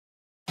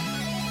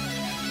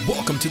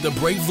Welcome to the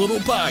Brave Little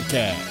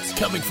Podcast.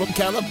 Coming from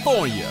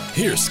California,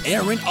 here's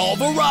Aaron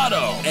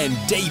Alvarado and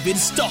David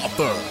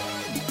Stauffer.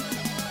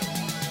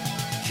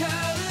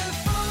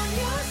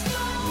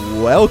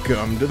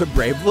 Welcome to the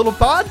Brave Little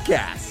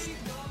Podcast.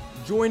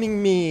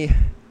 Joining me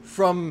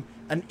from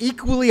an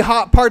equally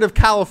hot part of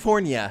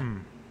California,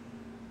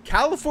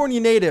 California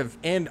native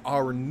and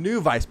our new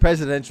vice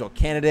presidential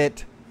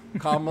candidate,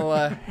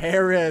 Kamala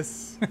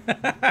Harris.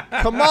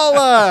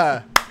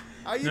 Kamala,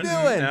 how you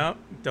doing? No,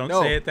 don't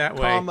say it that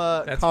way.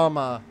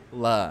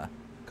 Kamala.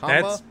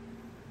 That's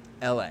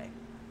L.A.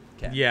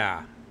 Okay.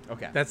 Yeah.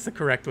 Okay. That's the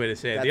correct way to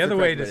say it. That's The other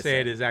the way correct to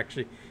say it is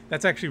actually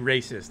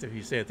racist if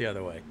you say it the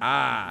other way. So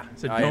I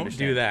don't understand.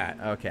 do that.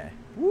 Okay.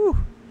 Woo.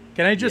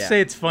 Can I just Yeah.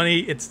 say it's funny?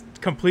 It's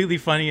completely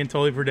funny and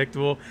totally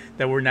predictable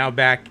that we're now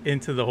back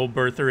into the whole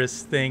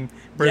birtherist thing,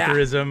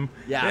 birtherism.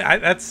 Yeah.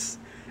 That's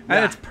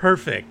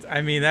perfect.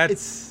 I mean,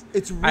 It's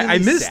really I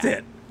missed sad.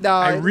 it. No,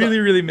 I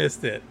really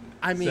missed it.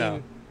 I mean,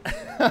 So.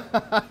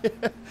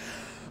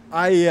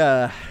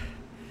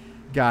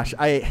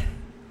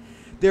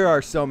 there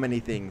are so many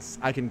things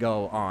I can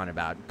go on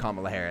about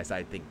Kamala Harris.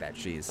 I think that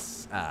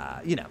she's,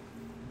 a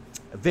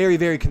very,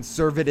 very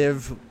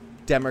conservative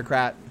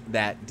Democrat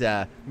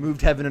that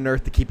moved heaven and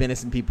earth to keep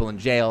innocent people in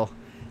jail.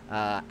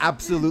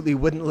 Absolutely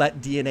wouldn't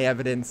let DNA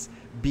evidence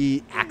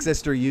be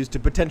accessed or used to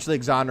potentially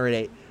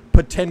exonerate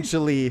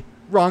potentially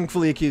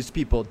wrongfully accused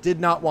people. Did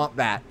not want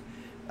that.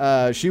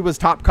 She was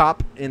top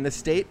cop in the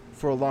state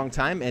for a long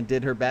time and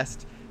did her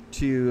best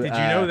to... Did you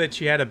know that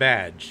she had a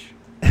badge?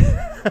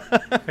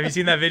 Have you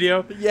seen that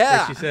video? Yeah.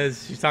 Where she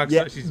says, she's talking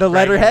Yeah, she's the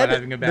letterhead, about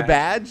having a the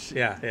badge.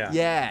 Yeah.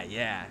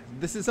 Yeah.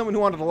 This is someone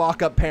who wanted to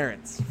lock up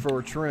parents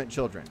for truant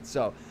children.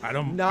 So I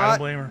don't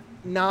blame her.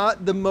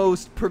 Not the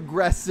most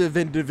progressive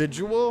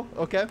individual.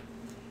 Okay.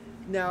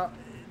 Now,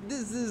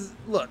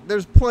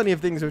 there's plenty of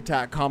things to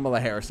attack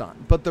Kamala Harris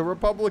on, but the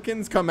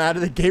Republicans come out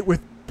of the gate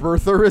with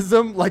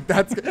birtherism, like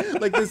that's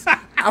like this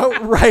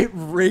outright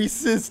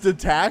racist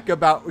attack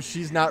about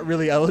she's not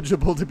really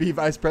eligible to be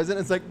vice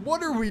president. It's like,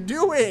 what are we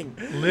doing?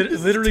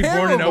 Literally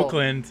born in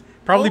Oakland,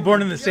 probably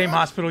born in the same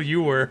hospital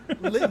you were.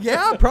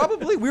 Yeah,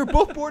 probably. We were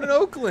both born in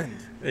Oakland.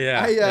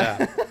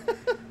 Yeah.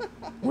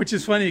 Which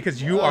is funny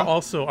because you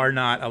are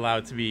not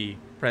allowed to be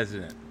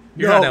president.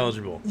 You're not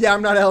eligible. Yeah,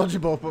 I'm not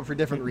eligible, but for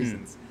different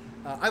reasons.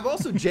 I've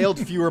also jailed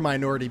fewer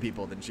minority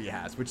people than she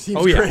has, which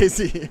seems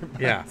crazy.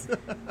 Yeah.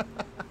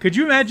 Could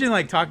you imagine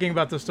like talking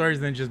about those stories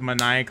and then just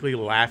maniacally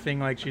laughing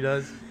like she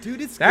does? Dude,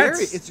 it's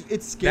scary.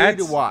 It's scary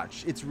to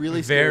watch. It's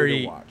really scary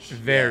to watch.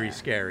 Very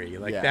scary.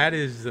 Like that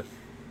is,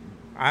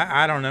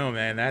 I don't know,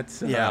 man.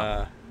 That's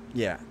yeah.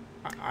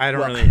 I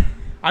don't really.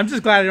 I'm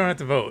just glad I don't have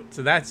to vote.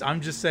 So I'm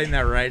just saying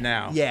that right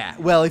now. Yeah.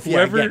 Well, if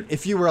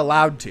you were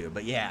allowed to,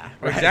 but yeah.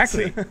 Right.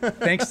 Exactly.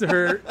 Thanks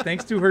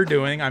to her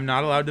doing, I'm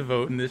not allowed to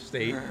vote in this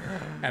state,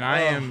 and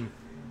I am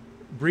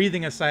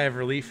breathing a sigh of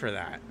relief for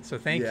that. So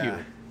thank you.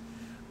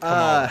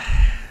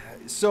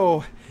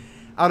 So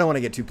I don't want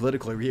to get too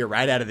political here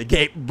right out of the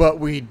gate, but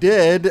we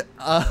did.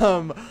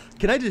 Can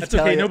I just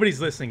tell you?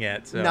 Nobody's listening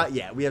yet. So. Not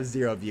yet. We have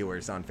 0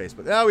 viewers on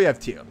Facebook. Oh, we have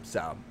 2.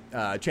 So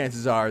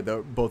chances are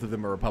both of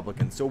them are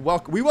Republicans. So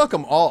we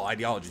welcome all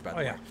ideologies, by the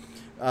way.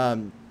 Yeah.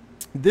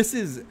 This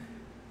is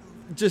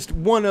just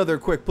one other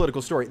quick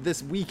political story.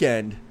 This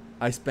weekend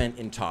I spent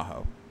in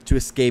Tahoe to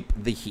escape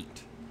the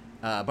heat.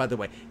 By the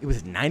way, it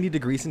was 90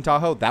 degrees in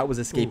Tahoe. That was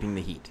escaping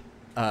the heat.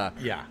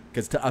 Yeah.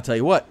 Because I'll tell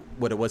you what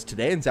it was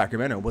today in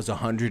Sacramento was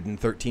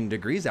 113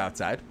 degrees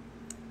outside.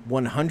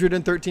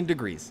 113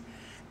 degrees.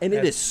 And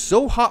it is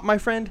so hot, my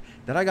friend,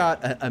 that I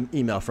got an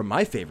email from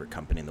my favorite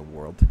company in the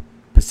world,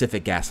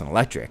 Pacific Gas and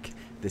Electric.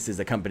 This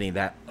is a company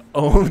that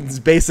owns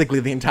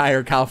basically the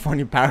entire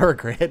California power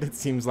grid, it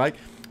seems like.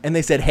 And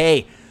they said,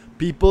 hey,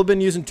 people have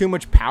been using too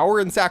much power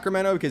in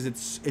Sacramento because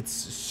it's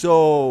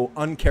so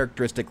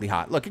uncharacteristically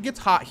hot. Look, it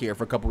gets hot here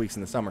for a couple weeks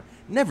in the summer.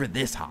 Never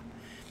this hot.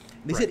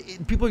 They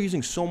said people are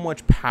using so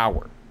much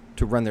power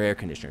to run their air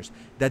conditioners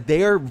that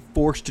they are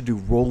forced to do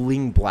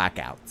rolling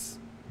blackouts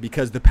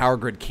because the power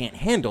grid can't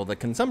handle the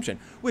consumption,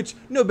 which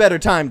no better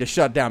time to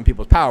shut down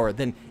people's power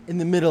than in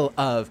the middle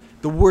of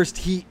the worst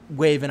heat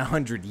wave in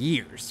 100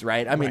 years,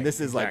 right? I mean,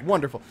 this is like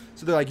wonderful.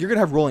 So they're like, you're going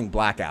to have rolling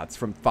blackouts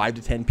from 5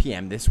 to 10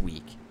 p.m. this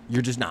week.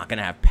 You're just not going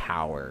to have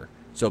power.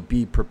 So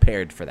be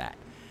prepared for that.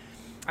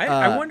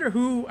 I wonder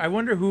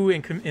who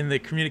in the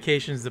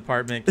communications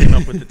department came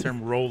up with the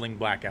term rolling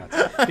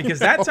blackouts, because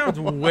that sounds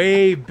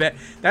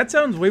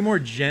way more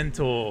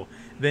gentle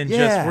than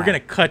just we're gonna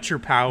cut your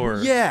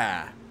power.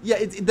 Yeah.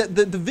 It's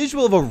the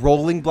visual of a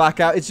rolling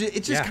blackout. It's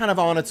just kind of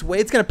on its way.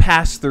 It's gonna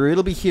pass through.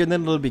 It'll be here and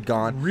then it'll be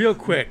gone real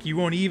quick. You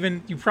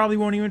probably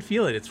won't even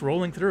feel it. It's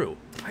rolling through.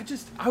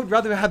 I would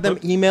rather have them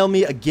email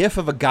me a GIF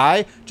of a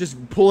guy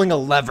just pulling a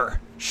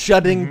lever,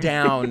 shutting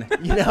down,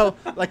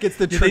 like it's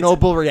the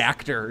Chernobyl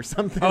reactor or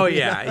something. Oh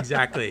yeah,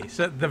 exactly.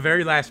 So the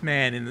very last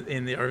man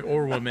in the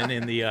or woman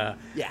in the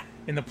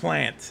in the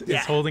plant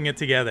is holding it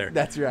together.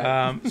 That's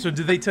right. So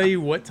did they tell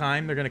you what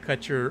time they're going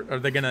to are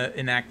they going to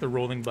enact the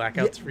rolling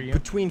blackouts for you?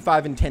 Between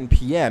 5 and 10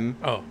 p.m.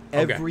 Oh,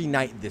 okay. Every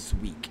night this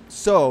week.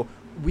 So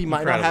we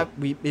might not have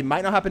it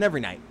might not happen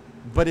every night,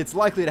 but it's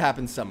likely to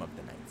happen some of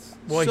the nights.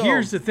 Well,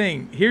 here's the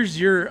thing.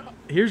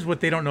 Here's what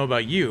they don't know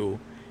about you.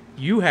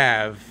 You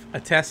have a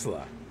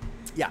Tesla.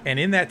 Yeah. And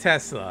in that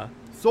Tesla,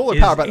 solar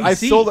power. But I have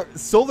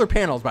solar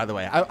panels, by the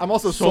way. I'm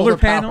also solar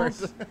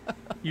panels.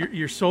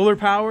 You're solar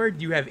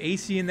powered. You have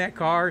AC in that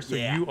car, so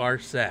you are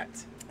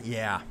set.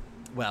 Yeah.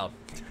 Well.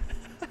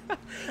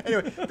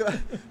 Anyway,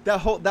 that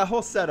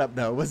whole setup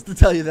though was to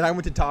tell you that I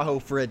went to Tahoe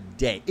for a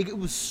day. It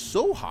was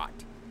so hot.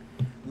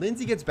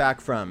 Lindsay gets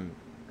back from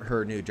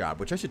her new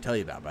job, which I should tell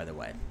you about, by the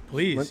way.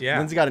 Please,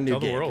 Lindsay got a new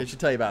gig. I should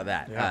tell you about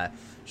that. Yeah.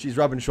 She's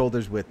rubbing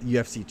shoulders with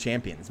UFC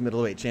champions,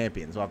 middleweight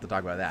champions. We'll have to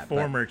talk about that.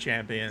 Former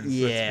champions.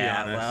 Yeah. Let's be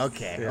honest. Well,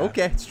 okay. Yeah.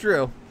 Okay, it's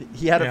true.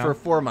 He had it for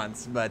 4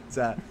 months, but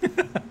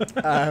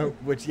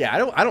which I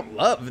don't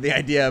love the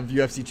idea of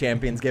UFC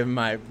champions giving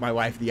my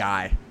wife the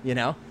eye. You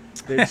know.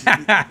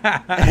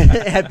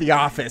 At the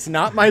office,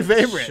 not my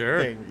favorite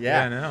thing.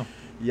 Yeah, I know.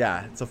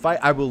 Yeah, it's a fight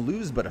I will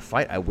lose, but a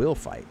fight I will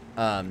fight.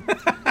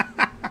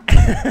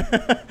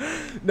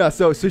 No,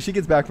 so she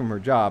gets back from her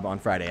job on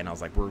Friday, and I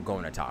was like, we're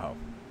going to Tahoe.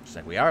 She's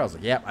like, we are? I was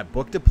like, yeah, I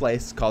booked a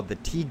place called the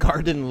Tea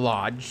Garden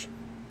Lodge.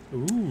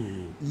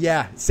 Ooh.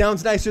 Yeah,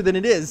 sounds nicer than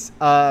it is.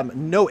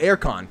 No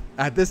aircon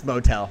at this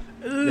motel.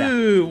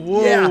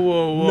 Ooh, yeah.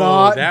 Whoa.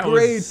 Not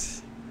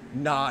great.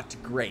 Not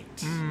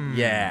great.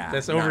 Yeah.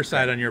 That's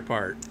oversight on your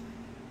part.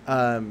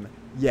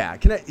 Yeah.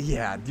 Can I?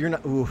 Yeah. You're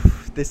not. Ooh.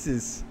 This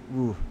is.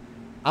 Ooh.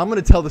 I'm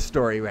gonna tell the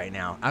story right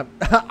now.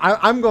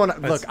 I'm going.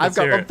 Look,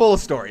 I'm full of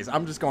stories.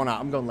 I'm just going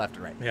out. I'm going left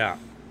and right. Yeah.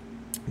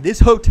 This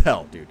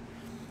hotel, dude.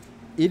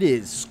 It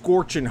is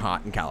scorching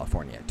hot in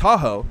California.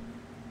 Tahoe.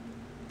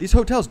 These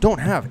hotels don't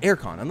have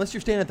aircon unless you're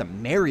staying at the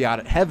Marriott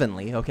at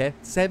Heavenly. Okay,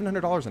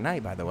 $700 a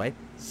night, by the way.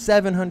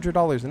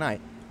 $700 a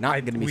night. Not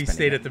going to be. We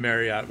stayed at the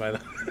Marriott, by the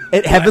way.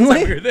 At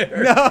Heavenly? We were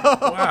there. No.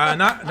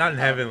 Not in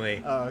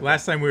Heavenly. Oh, okay.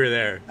 Last time we were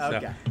there. So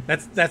okay.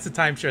 That's the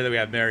timeshare that we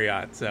have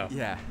Marriott. So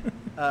yeah.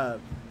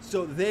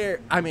 So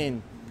there. I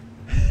mean,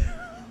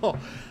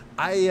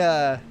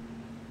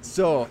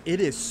 so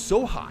it is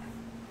so hot.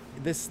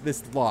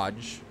 This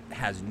lodge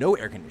has no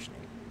air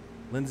conditioning.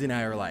 Lindsay and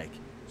I are like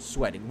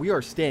sweating.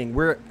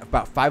 We're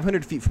about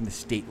 500 feet from the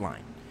state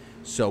line.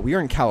 So we are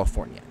in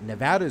California.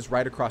 Nevada is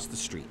right across the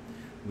street.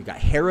 We got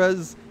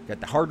Harrah's, got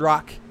the Hard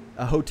Rock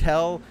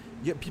Hotel.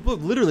 People are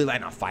literally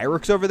lighting off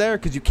fireworks over there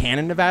because you can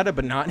in Nevada,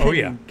 but not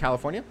in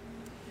California.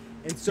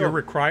 And so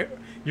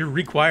you're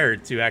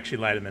required to actually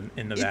light them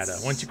in Nevada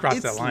once you cross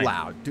that line. It's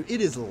loud, dude. It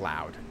is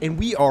loud,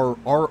 and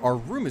our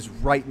room is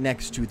right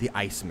next to the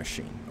ice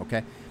machine.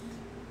 Okay,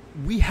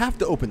 we have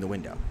to open the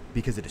window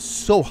because it is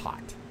so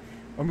hot.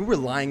 I mean, we're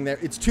lying there.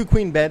 It's 2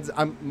 queen beds.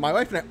 My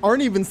wife and I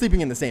aren't even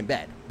sleeping in the same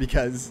bed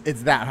because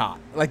it's that hot.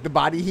 Like the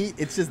body heat,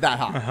 it's just that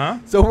hot. Uh-huh.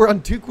 So we're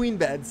on 2 queen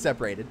beds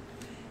separated.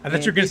 I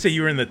thought you were going to say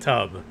you were in the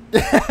tub.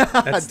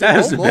 That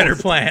was a better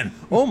plan.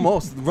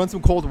 Almost. Run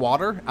some cold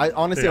water. I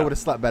would have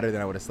slept better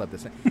than I would have slept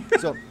this night.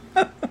 So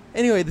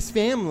anyway, this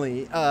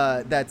family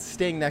that's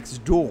staying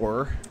next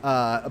door,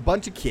 a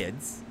bunch of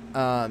kids,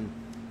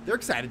 they're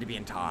excited to be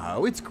in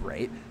Tahoe. It's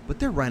great. But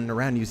they're running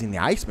around using the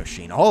ice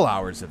machine all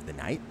hours of the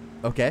night.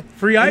 Okay.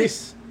 Free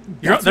ice.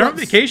 They're on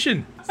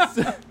vacation.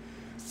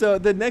 So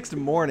the next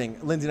morning,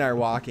 Lindsay and I are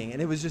walking,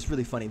 and it was just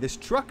really funny. This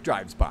truck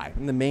drives by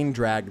in the main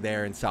drag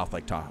there in South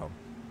Lake Tahoe.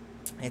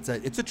 It's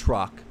a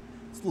truck.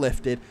 It's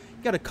lifted.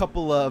 You got a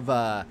couple of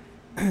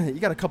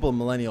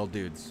millennial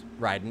dudes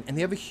riding, and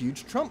they have a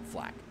huge Trump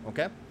flag.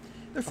 Okay.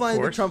 They're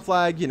flying the Trump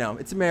flag. You know,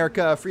 it's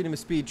America, freedom of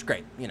speech.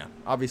 Great. You know,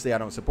 obviously I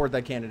don't support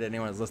that candidate.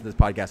 Anyone who's listening to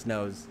this podcast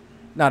knows,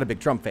 not a big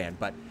Trump fan,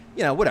 but.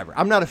 You know, whatever.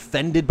 I'm not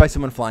offended by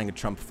someone flying a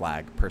Trump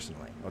flag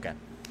personally. Okay.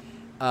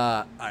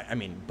 I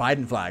mean,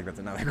 Biden flag. That's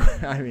another.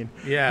 I mean.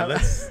 Yeah,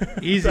 that's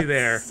easy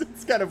there.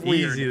 It's kind of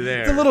weird. Easy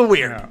there. It's a little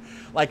weird. Yeah.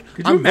 Like,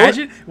 could you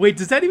imagine? Wait,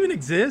 does that even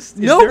exist?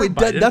 No,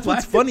 that's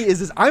what's funny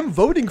is I'm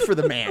voting for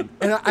the man,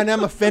 and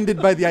I'm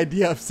offended by the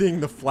idea of seeing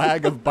the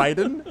flag of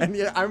Biden, and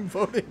yet I'm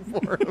voting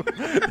for him.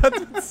 That's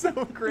what's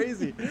so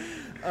crazy.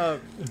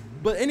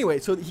 But anyway,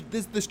 so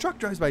this truck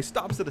drives by,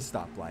 stops at a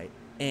stoplight,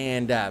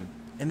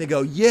 and they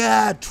go,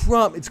 yeah,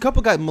 Trump. It's a couple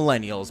guys,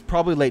 millennials,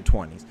 probably late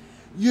 20s.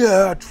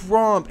 Yeah,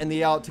 Trump. And they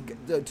yell to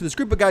this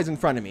group of guys in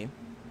front of me,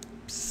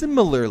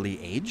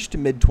 similarly aged to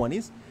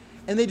mid-20s.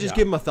 And they just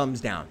give him a thumbs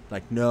down.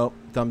 Like, no,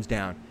 thumbs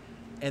down.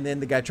 And then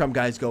the Trump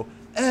guys go,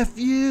 F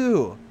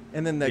you.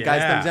 And then the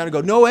guys thumbs down and go,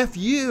 no, F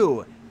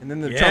you. And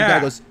then the Trump guy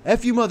goes,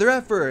 F you, mother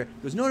effer.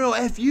 He goes, no,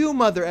 F you,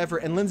 mother effer.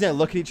 And Lindsay and I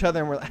look at each other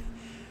and we're like,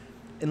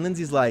 and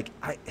Lindsay's like,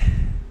 I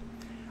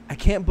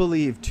can't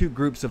believe 2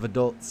 groups of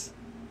adults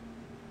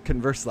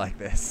converse like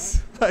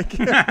this. Like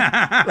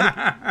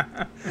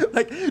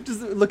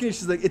just looking,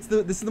 she's like, this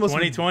is the most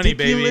 2020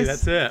 baby,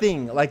 that's it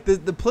thing. Like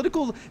the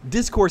political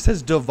discourse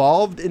has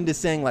devolved into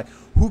saying like,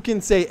 who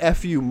can say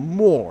F you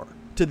more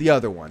to the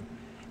other one.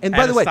 And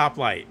by the way,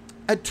 stoplight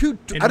at a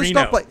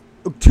stoplight,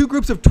 2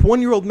 groups of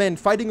 20-year-old men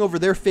fighting over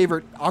their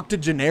favorite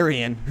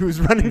octogenarian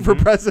who's running for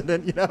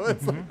president. You know,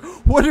 it's like,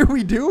 what are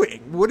we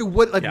doing? What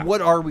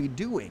are we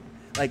doing?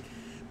 Like,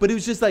 But it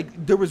was just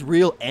like there was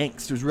real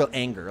angst. There was real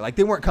anger. Like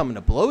they weren't coming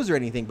to blows or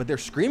anything, but they're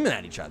screaming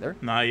at each other.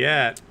 Not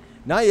yet.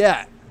 Not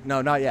yet.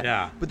 No, not yet.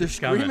 Yeah, but they're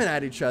screaming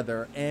at each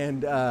other,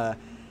 and oh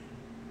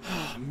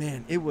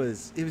man, it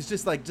was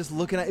just like just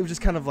looking at it was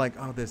just kind of like,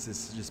 oh, this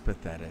is just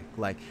pathetic.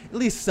 Like at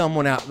least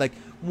someone out, like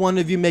one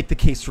of you make the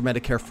case for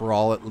Medicare for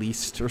all at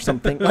least or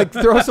something. Like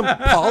throw some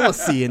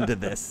policy into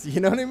this. You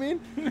know what I mean?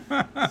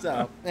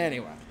 So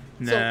anyway,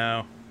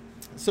 no.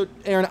 So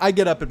Aaron, I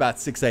get up at about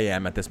 6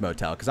 a.m. at this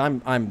motel because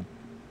I'm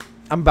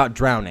about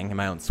drowning in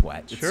my own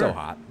sweat. It's so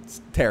hot.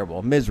 It's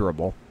terrible,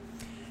 miserable.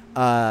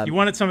 You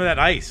wanted some of that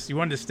ice. You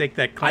wanted to stake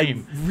that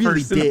claim. I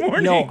really first did. In the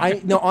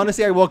morning. No,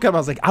 honestly, I woke up. I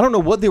was like, I don't know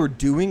what they were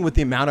doing with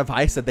the amount of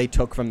ice that they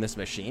took from this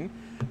machine,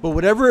 but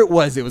whatever it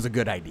was a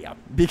good idea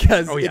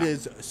because it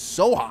is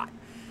so hot.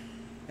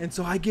 And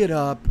so I get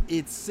up.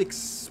 It's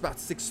about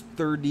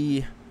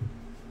 6:30,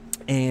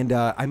 and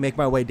I make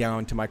my way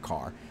down to my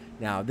car.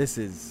 Now this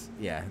is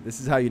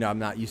how you know I'm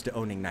not used to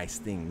owning nice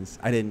things.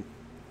 I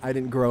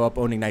didn't grow up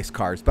owning nice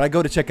cars, but I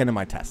go to check into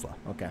my Tesla.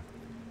 Okay,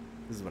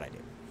 this is what I do.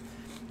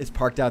 It's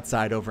parked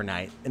outside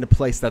overnight in a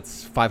place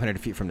that's 500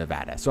 feet from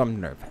Nevada, so I'm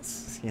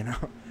nervous, you know.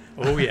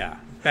 Oh yeah,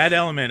 bad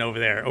element over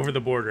there, over the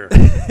border.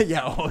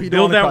 Yeah, you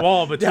build that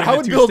wall between the two states. I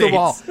would build a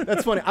wall.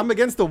 That's funny. I'm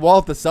against the wall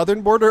at the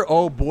southern border.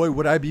 Oh boy,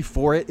 would I be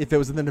for it if it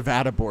was in the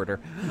Nevada border.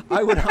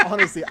 I would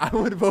honestly, I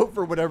would vote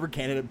for whatever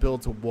candidate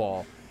builds a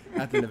wall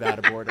at the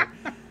Nevada border.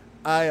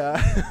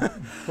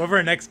 Whoever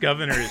our next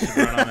governor is should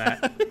run on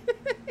that.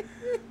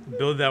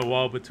 Build that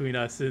wall between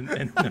us and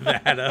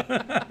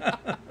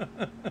Nevada.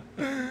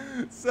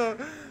 So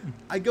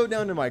I go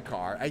down to my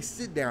car. I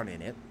sit down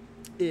in it.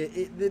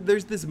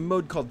 There's this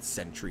mode called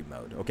Sentry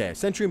mode. Okay,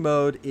 Sentry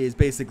mode is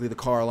basically the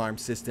car alarm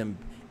system.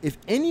 If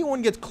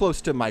anyone gets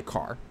close to my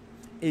car,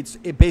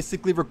 it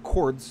basically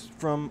records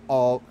from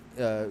all.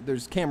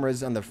 There's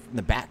cameras on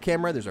the back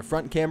camera. There's a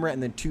front camera,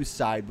 and then two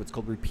side what's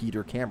called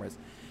repeater cameras.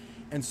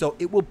 And so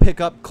it will pick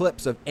up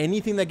clips of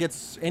anyone that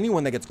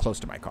gets close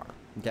to my car.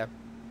 Okay.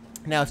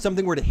 Now, if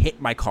something were to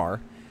hit my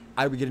car,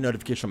 I would get a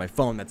notification on my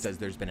phone that says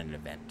there's been an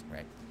event,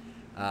 right?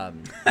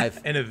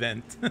 An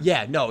event.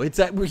 Yeah, no,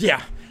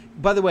 yeah.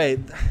 By the way,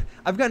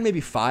 I've gotten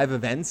maybe 5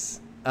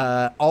 events,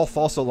 all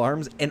false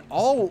alarms, and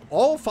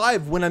all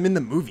 5 when I'm in the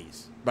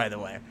movies, by the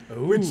way.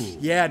 Ooh. Which,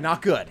 yeah,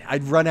 not good.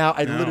 I'd run out.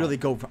 I'd literally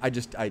go.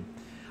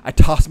 I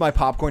toss my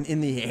popcorn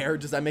in the air.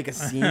 I make a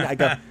scene.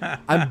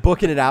 I'm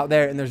booking it out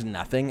there, and there's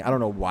nothing. I don't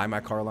know why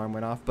my car alarm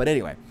went off, but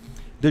anyway.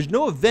 There's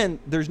no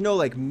event. There's no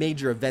like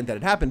major event that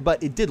had happened,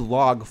 but it did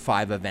log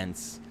 5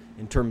 events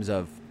in terms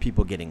of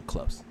people getting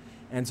close.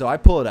 And so I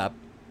pull it up,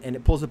 and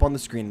it pulls up on the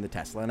screen in the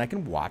Tesla, and I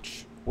can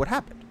watch what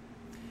happened.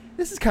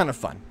 This is kind of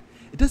fun.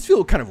 It does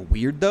feel kind of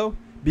weird though,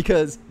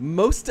 because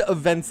most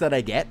events that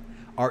I get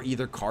are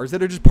either cars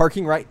that are just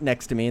parking right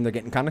next to me, and they're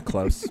getting kind of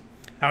close.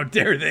 How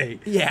dare they?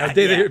 Yeah. How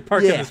dare they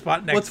park in the spot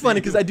next to you? Well, it's funny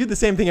because I do the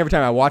same thing every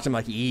time I watch. I'm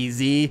like,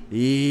 easy,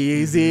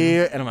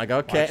 and I'm like,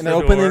 okay. Watch and they're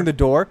opening the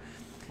door.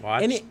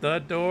 Watch the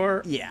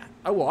door. Yeah.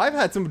 Well, I've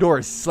had some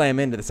doors slam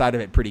into the side of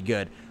it pretty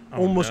good.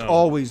 Almost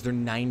always they're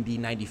 90,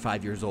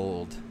 95 years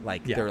old.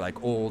 Like they're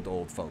like old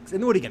folks.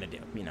 And what are you going to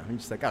do? You know, I'm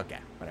just like, okay,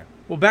 whatever.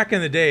 Well, back in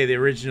the day, the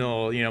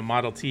original,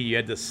 Model T, you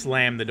had to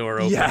slam the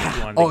door open. Yeah. If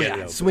you wanted to get it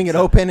open. Swing it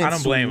open and I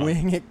don't blame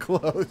swing them. it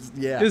closed.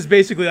 Yeah. It was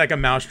basically like a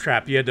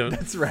mousetrap. You had to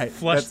That's right.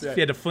 You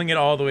had to fling it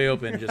all the way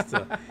open just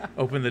to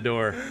open the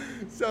door.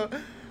 So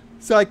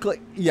I click.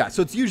 Yeah.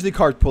 So it's usually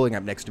cars pulling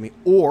up next to me,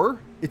 or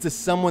it's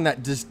someone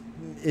that just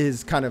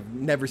is kind of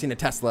never seen a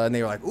Tesla, and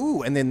they were like,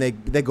 ooh, and then they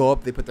go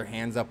up, they put their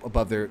hands up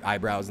above their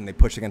eyebrows, and they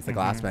push against the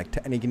glass,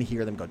 and you can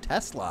hear them go,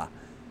 Tesla.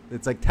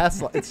 It's like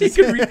Tesla. It's just,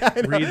 you can read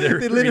their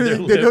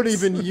they don't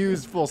even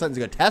use full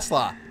sentences. They go,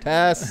 Tesla,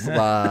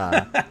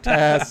 Tesla,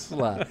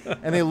 Tesla.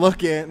 And they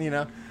look in, and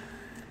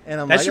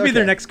I'm that like, should be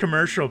their next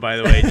commercial, by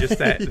the way, just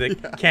the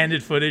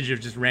candid footage of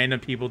just random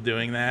people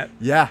doing that.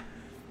 Yeah.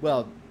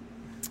 Well,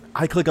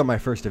 I click on my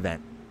first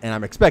event, and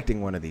I'm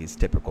expecting one of these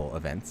typical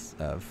events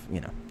of,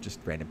 just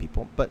random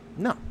people. But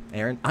no,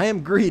 Aaron, I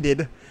am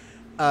greeted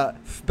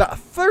about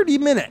 30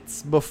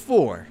 minutes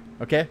before,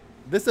 okay?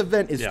 This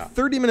event is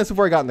 30 minutes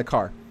before I got in the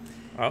car.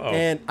 Uh-oh.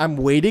 And I'm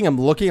waiting, I'm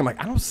looking, I'm like,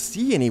 I don't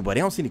see anybody.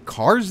 I don't see any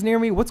cars near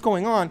me. What's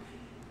going on?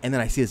 And then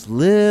I see this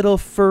little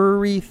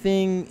furry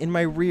thing in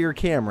my rear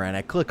camera, and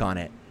I click on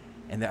it.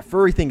 And that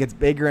furry thing gets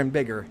bigger and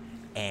bigger,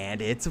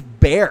 and it's a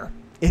bear.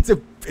 It's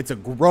a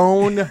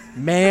grown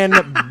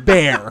man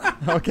bear,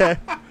 okay?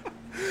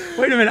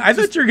 Wait a minute. I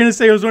thought you were going to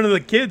say it was one of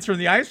the kids from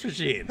the ice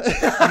machine.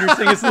 And you're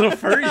saying it's a little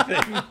furry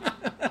thing.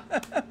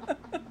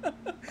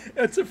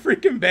 It's a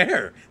freaking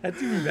bear.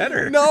 That's even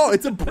better. No,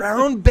 it's a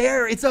brown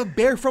bear. It's a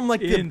bear from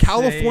like the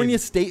California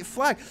state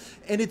flag.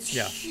 And it's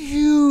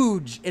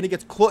huge. And it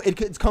gets close.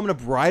 It's coming up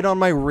right on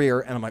my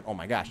rear. And I'm like, oh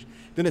my gosh.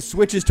 Then it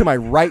switches to my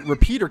right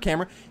repeater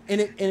camera,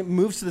 and it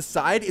moves to the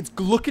side. It's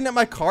looking at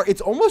my car. It's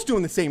almost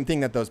doing the same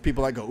thing that those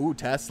people that go, ooh,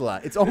 Tesla.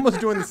 It's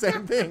almost doing the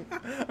same thing.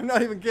 I'm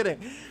not even kidding.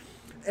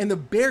 And the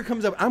bear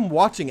comes up. I'm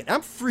watching it.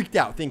 I'm freaked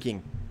out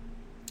thinking,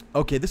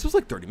 okay, this was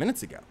like 30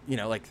 minutes ago. You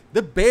know, like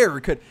the bear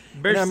could.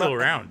 Bear's still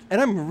around.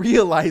 And I'm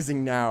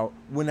realizing now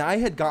when I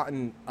had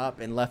gotten up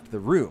and left the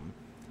room.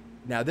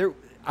 Now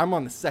I'm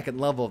on the second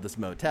level of this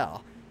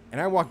motel, and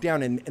I walk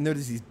down and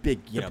there's these big,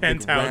 you know,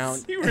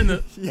 penthouse. Big round. You were in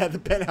the the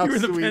penthouse. You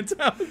were in suite. the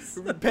penthouse.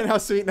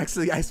 Penthouse suite next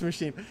to the ice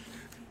machine.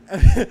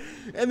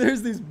 And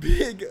there's these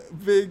big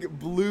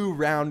blue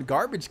round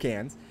garbage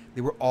cans.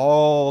 They were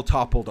all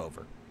toppled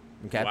over.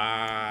 Okay.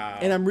 Wow.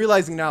 And I'm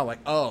realizing now, like,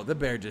 oh, the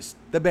bear just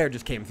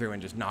came through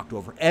and just knocked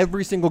over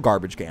every single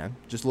garbage can,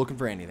 just looking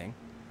for anything.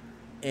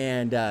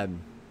 And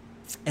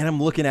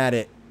I'm looking at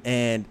it,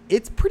 and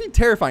it's pretty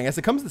terrifying as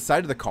it comes to the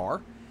side of the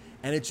car,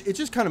 and it's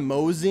just kind of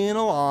moseying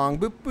along,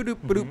 boop, boop, boop,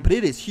 boop, but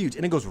it is huge,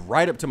 and it goes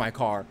right up to my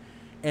car.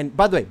 And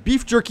by the way,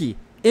 beef jerky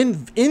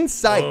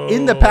inside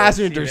in the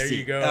passenger seat. There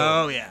you go.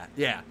 Oh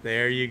yeah.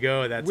 There you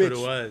go. That's what it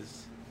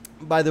was.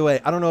 By the way,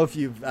 I don't know if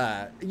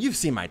you've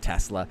seen my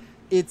Tesla.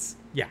 It's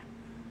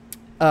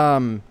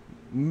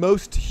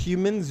most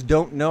humans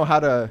don't know how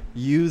to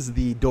use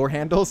the door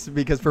handles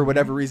because for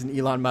whatever reason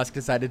Elon Musk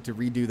decided to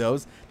redo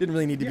those. Didn't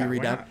really need to be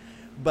redone.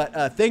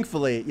 But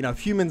thankfully, you know, if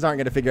humans aren't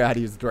going to figure out how to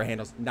use the door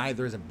handles,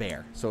 neither is a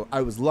bear. So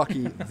I was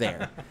lucky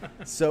there.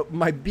 So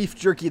my beef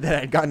jerky that I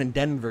had gotten in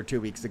Denver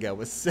 2 weeks ago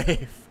was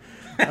safe.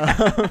 If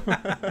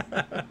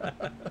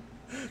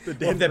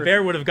the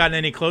bear would have gotten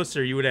any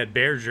closer, you would have had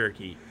bear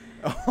jerky.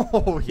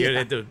 Oh, yeah. You would have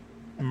had to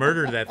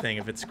murder that thing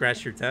if it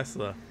scratched your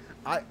Tesla.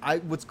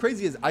 What's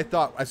crazy is I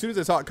thought, as soon as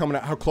I saw it coming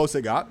out, how close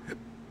it got,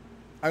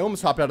 I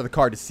almost hopped out of the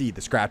car to see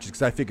the scratches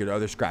because I figured,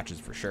 there's scratches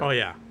for sure. Oh,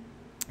 yeah.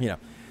 You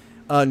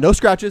know, no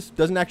scratches,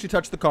 doesn't actually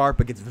touch the car,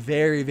 but gets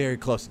very, very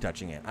close to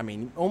touching it. I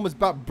mean, almost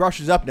about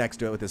brushes up next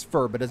to it with his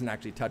fur, but doesn't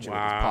actually touch it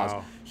with his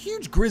paws.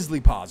 Huge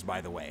grizzly paws,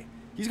 by the way.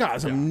 He's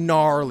got some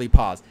gnarly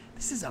paws.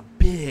 This is a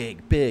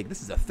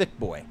this is a thick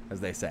boy,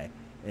 as they say.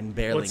 In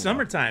barely. Well, it's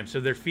summertime, so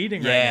they're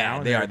feeding right now.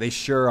 Yeah, they are. They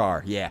sure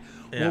are. Yeah.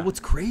 Well, what's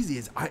crazy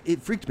is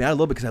it freaked me out a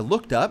little bit because I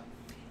looked up,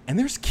 and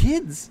there's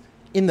kids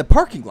in the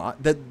parking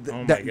lot that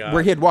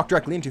where he had walked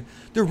directly into.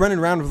 They're running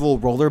around with little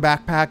roller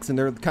backpacks, and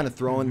they're kind of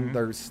throwing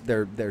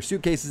their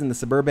suitcases in the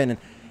Suburban.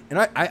 And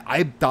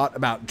I thought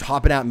about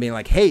hopping out and being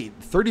like, hey,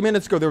 30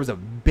 minutes ago there was a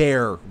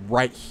bear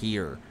right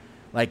here.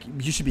 Like,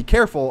 you should be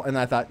careful. And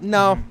I thought,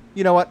 no,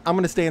 you know what? I'm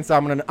gonna stay inside.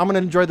 I'm gonna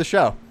enjoy the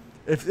show.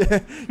 If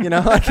you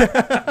know, like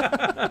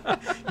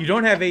you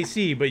don't have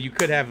AC, but you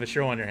could have a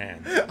show on your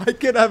hands. I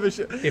could have a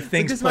show if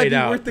things played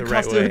out worth the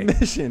cost right of way.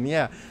 Admission.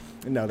 Yeah,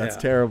 no, that's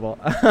terrible.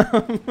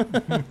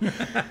 Well,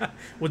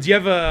 do you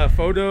have a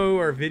photo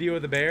or video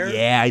of the bear?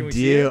 Yeah, I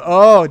do.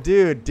 Oh,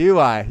 dude, do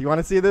I? You want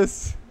to see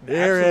this?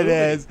 There it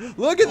is.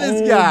 Look at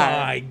this guy. Oh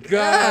my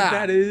God,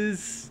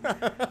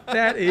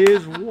 that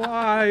is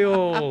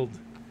wild,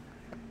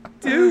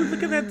 dude.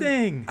 Look at that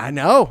thing. I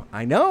know.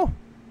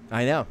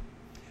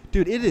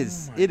 Dude, it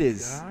is.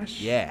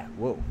 Gosh. Yeah.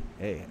 Whoa.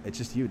 Hey, it's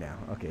just you now.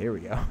 Okay, here we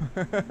go.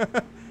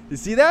 You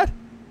see that?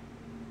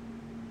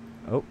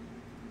 Oh.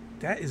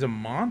 That is a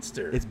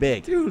monster. It's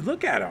big. Dude,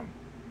 look at him.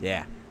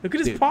 Yeah. Look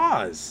at his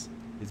paws.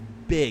 It's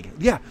big.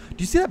 Yeah. Do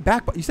you see that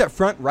back paw? You see that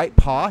front right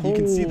paw? You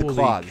can see the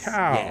claws. Holy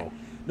cow. Yeah.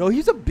 No,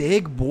 he's a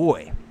big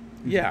boy.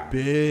 Yeah.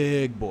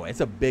 Big boy.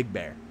 It's a big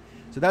bear.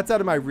 So that's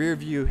out of my rear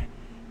view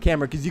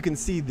camera because you can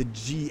see the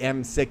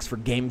GM6 for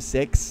Game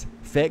 6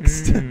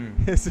 fixed,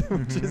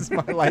 which is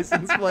my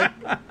license plate.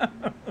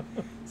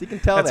 So you can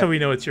tell that's how we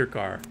know it's your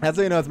car. That's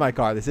how you know it's my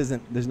car.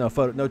 There's no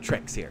photo, no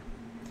tricks here.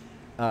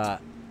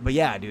 But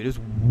yeah, dude, it was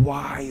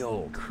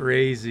wild.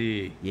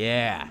 Crazy.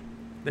 Yeah.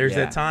 There's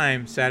that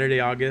time, Saturday,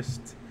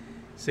 August,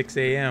 6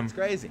 a.m. It's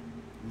crazy.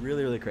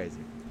 Really, really crazy.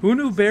 Who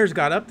knew bears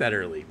got up that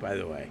early, by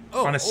the way?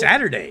 On a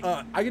Saturday.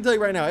 I can tell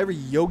you right now, every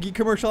Yogi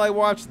commercial I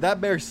watched,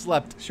 that bear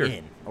slept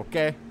in,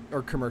 okay?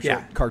 Or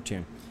commercial,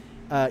 cartoon.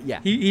 Yeah.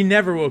 He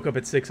never woke up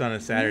at 6 on a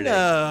Saturday.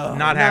 No.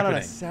 Not happening.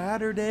 On a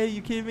Saturday,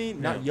 you kidding me?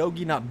 No. Not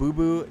Yogi, not Boo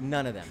Boo,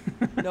 none of them.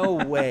 No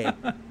way.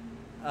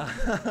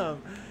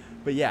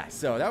 But yeah,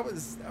 so that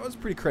was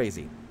pretty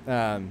crazy.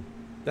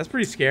 That's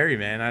pretty scary,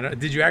 man.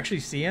 Did you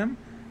actually see him?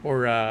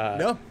 Or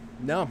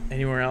No.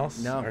 Anywhere else?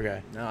 No.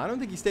 Okay. No, I don't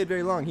think he stayed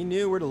very long. He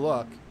knew where to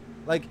look.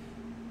 Like,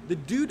 the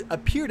dude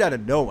appeared out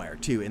of nowhere,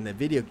 too, in the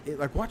video.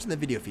 Like, watching the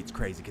video feed's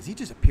crazy because he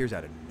just appears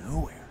out of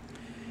nowhere.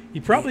 He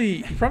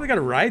probably got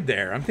a ride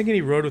there. I'm thinking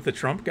he rode with the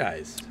Trump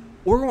guys.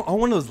 Or on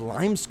one of those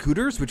Lime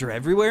scooters, which are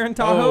everywhere in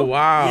Tahoe. Oh,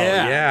 wow.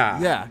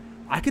 Yeah.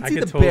 I could see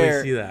the totally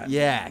bear. See that.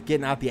 Yeah,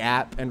 getting out the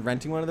app and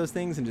renting one of those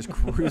things and just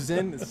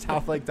cruising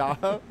South Lake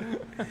Tahoe.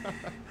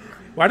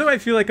 Why do I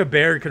feel like a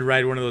bear could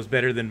ride one of those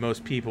better than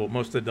most people,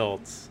 most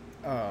adults?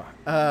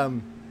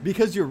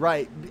 Because you're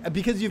right.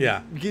 Because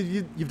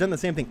you've done the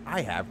same thing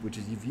I have, which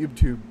is you've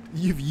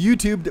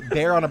YouTubed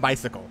bear on a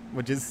bicycle,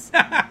 which is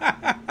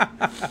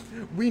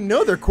we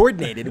know they're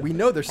coordinated. We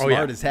know they're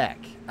smart as heck.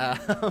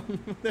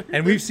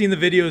 And we've seen the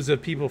videos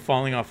of people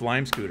falling off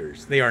Lime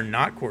scooters. They are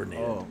not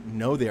coordinated. Oh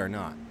no, they are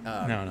not.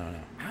 No.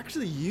 I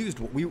actually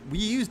we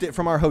used it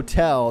from our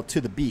hotel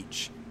to the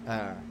beach.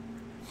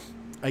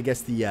 I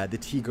guess the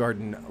Tea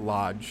Garden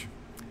Lodge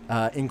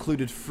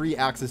included free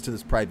access to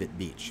this private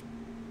beach.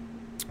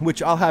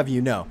 which I'll have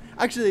you know.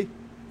 Actually,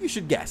 you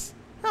should guess.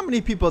 How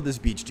many people at this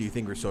beach do you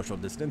think are social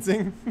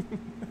distancing?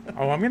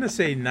 Oh, I'm going to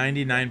say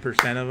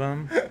 99% of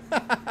them.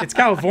 It's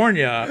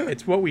California.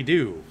 It's what we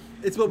do.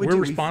 It's what we do.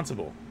 We're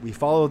responsible. We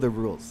follow the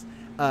rules.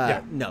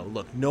 Yeah. No,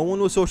 look, no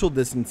one was social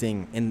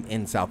distancing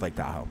in South Lake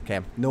Tahoe,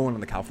 okay? No one on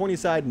the California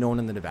side, no one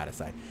on the Nevada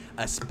side,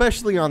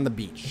 especially on the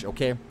beach,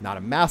 okay? Not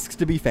a mask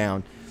to be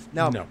found.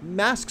 Now, No.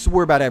 masks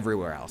were about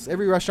everywhere else.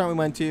 Every restaurant we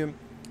went to,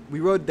 we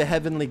rode the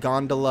Heavenly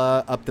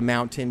Gondola up the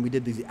mountain. We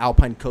did these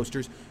alpine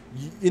coasters.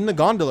 In the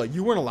gondola,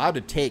 you weren't allowed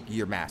to take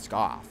your mask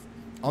off.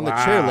 On the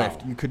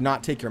chairlift, you could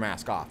not take your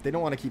mask off. They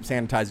don't want to keep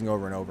sanitizing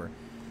over and over.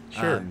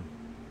 Sure.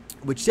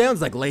 Which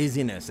sounds like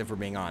laziness, if we're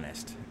being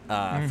honest.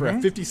 For a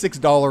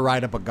 $56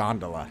 ride up a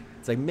gondola.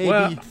 It's like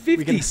maybe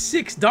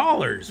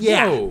 $56.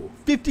 Yeah, Whoa.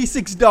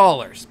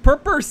 $56 per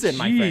person,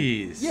 my friend.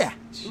 Jeez. Yeah,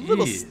 a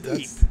little Jeez, steep.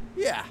 that's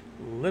Yeah.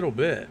 A little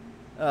bit.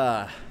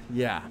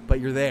 Yeah, but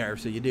you're there,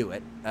 so you do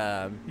it.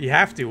 You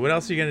have to. What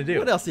else are you going to do?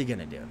 What else are you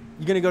gonna do?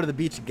 You gonna go to the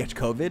beach and catch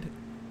COVID?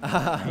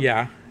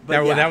 Yeah.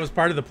 But That was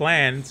part of the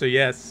plan. So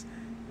yes,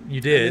 you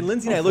did. I mean,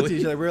 Lindsay and I looked at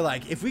each other. We were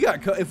like, if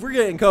we're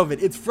getting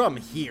COVID, it's from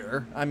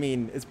here. I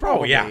mean, it's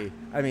probably. Oh, yeah.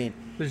 I mean,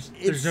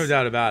 there's no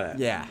doubt about it.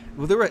 Yeah.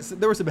 Well, there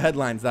were some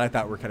headlines that I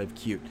thought were kind of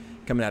cute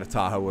coming out of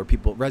Tahoe, where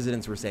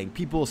residents were saying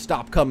people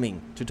stop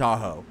coming to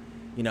Tahoe.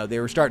 You know, they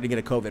were starting to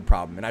get a COVID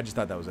problem, and I just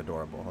thought that was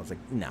adorable. I was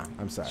like, no,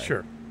 I'm sorry.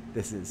 Sure.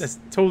 That's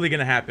totally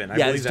going to happen.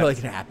 It's totally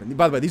going to happen.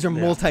 By the way, these are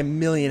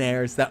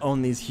multimillionaires that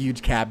own these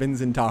huge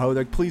cabins in Tahoe.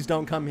 They're like, please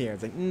don't come here.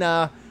 It's like,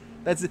 nah,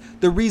 that's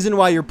the reason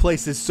why your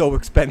place is so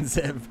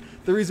expensive.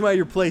 The reason why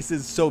your place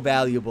is so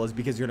valuable is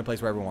because you're in a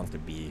place where everyone wants to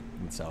be.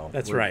 And so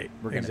that's right.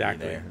 We're going to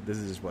exactly. be there. This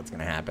is just what's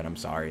going to happen. I'm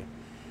sorry.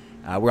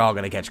 We're all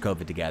going to catch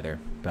COVID together.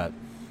 But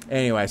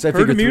anyway, so I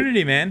herd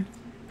immunity, man.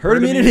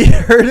 Herd immunity.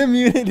 Herd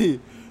immunity.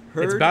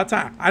 It's about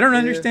time. I don't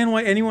understand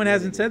why anyone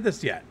hasn't said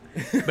this yet.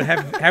 But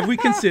have we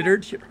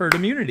considered herd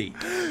immunity?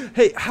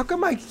 Hey, how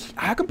come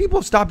people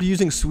have stopped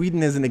using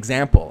Sweden as an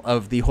example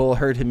of the whole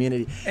herd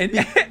immunity?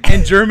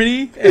 And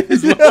Germany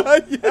as well.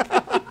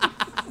 Yeah.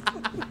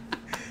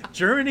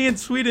 Germany and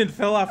Sweden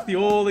fell off the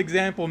old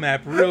example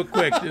map real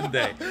quick, didn't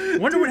they?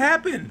 Wonder what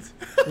happened.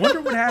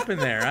 Wonder what happened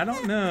there. I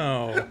don't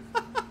know.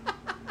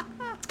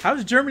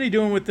 How's Germany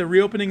doing with the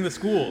reopening of the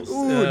schools?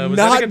 Was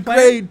that a good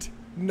plan?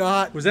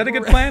 Was that a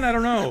good plan? I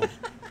don't know.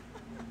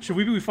 Should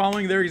we be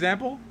following their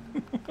example?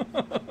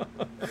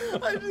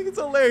 I think it's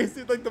hilarious.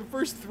 Dude. Like the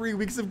first 3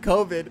 weeks of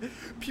COVID,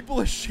 people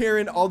are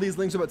sharing all these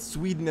links about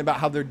Sweden about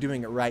how they're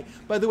doing it right.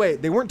 By the way,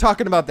 they weren't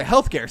talking about the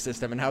healthcare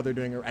system and how they're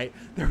doing it right.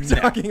 They were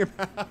talking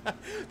about.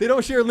 They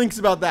don't share links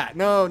about that.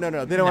 No.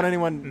 They don't want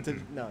anyone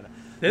to. No.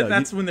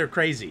 That's when they're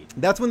crazy.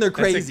 That's when they're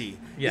crazy.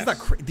 Yes.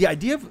 It's not the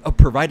idea of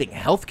providing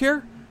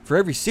healthcare for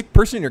every sick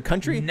person in your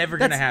country. Never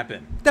gonna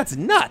happen. That's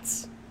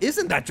nuts.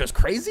 Isn't that just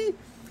crazy?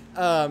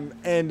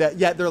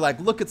 Yet they're like,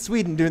 look at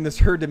Sweden doing this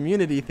herd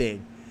immunity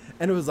thing.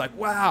 And it was like,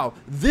 wow,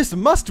 this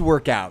must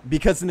work out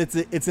because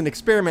it's an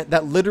experiment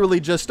that literally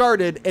just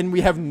started and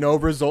we have no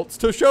results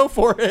to show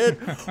for it.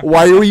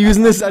 Why are we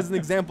using this as an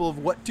example of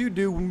what to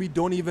do when we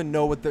don't even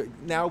know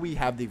now we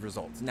have the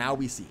results. Now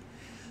we see.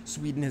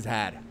 Sweden has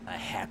had a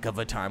heck of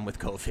a time with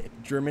COVID.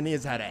 Germany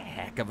has had a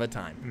heck of a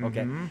time.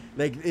 Okay.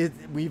 Like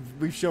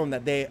we've shown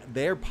that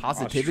their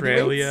positivity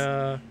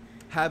Australia, rates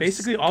have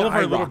basically all of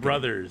our little skyrocketed.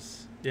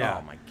 brothers. Yeah.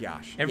 Oh my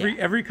gosh.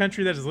 Every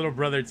country that is a little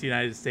brother to the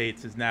United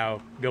States is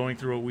now going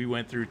through what we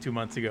went through 2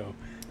 months ago.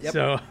 Yep.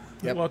 So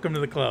welcome to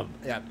the club.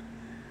 Yeah.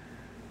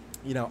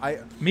 You know,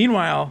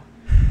 Meanwhile,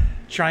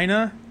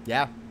 China.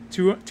 Yeah.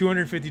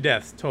 250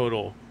 deaths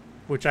total,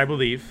 which I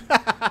believe.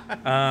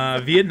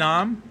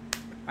 Vietnam,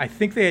 I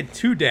think they had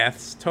 2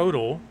 deaths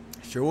total.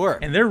 Sure.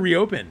 And they're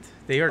reopened.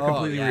 They are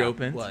completely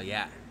reopened. Well,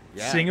 yeah.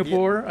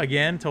 Singapore,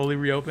 again, totally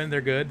reopened.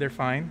 They're good. They're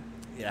fine.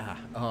 Yeah.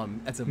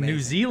 That's amazing. New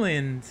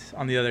Zealand,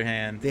 on the other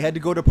hand. They had to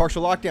go to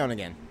partial lockdown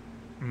again.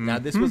 Now,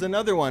 this was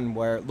another one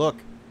where, look,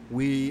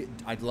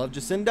 I love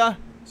Jacinda.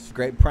 She's a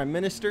great prime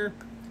minister.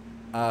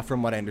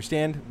 From what I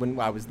understand, when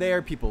I was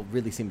there, people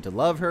really seemed to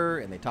love her,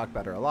 and they talked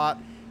about her a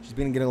lot. She's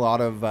been getting a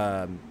lot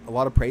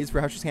of praise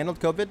for how she's handled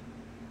COVID.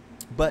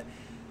 But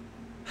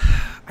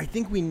I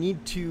think we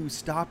need to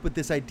stop with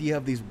this idea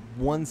of these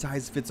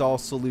one-size-fits-all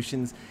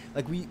solutions.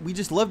 Like, we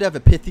just love to have a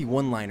pithy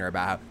one-liner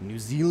about how New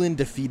Zealand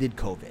defeated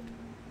COVID,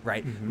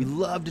 right? We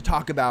love to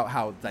talk about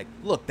how, like,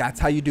 look, that's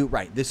how you do it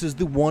right. This is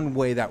the one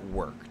way that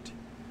worked.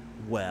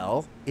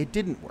 Well, it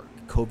didn't work.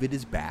 COVID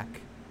is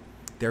back.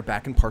 They're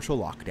back in partial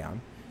lockdown.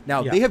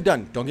 Now, they have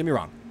done, don't get me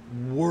wrong,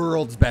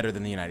 worlds better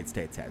than the United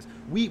States has.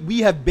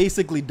 We have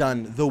basically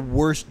done the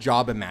worst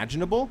job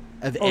imaginable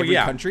of every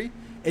country.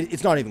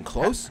 It's not even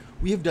close.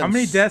 We have done. How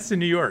many deaths in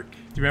New York? Do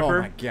you remember?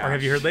 Oh my gosh. Or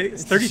have you heard?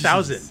 It's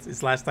 30,000.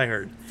 Is last I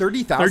heard.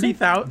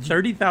 30,000.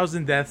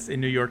 30,000 deaths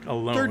in New York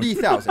alone.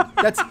 30,000.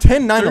 That's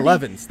 10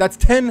 9/11s. That's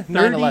 10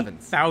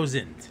 9/11s.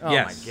 30,000. Oh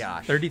yes. my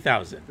gosh.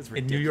 30,000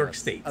 in New York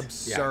State.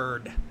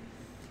 Absurd. Yeah.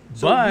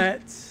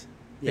 But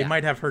they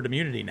might have herd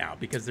immunity now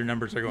because their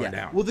numbers are going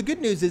down. Well, the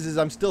good news is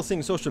I'm still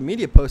seeing social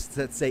media posts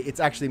that say it's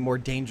actually more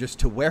dangerous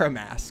to wear a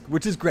mask,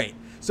 which is great.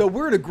 So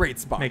we're in a great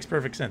spot. Makes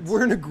perfect sense.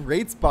 We're in a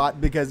great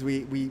spot because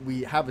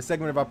we have a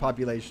segment of our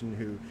population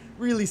who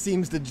really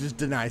seems to just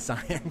deny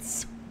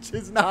science, which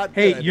is not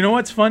good. You know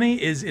what's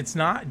funny is it's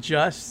not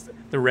just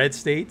the red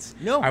states.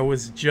 No. I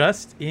was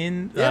just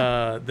in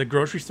the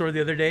grocery store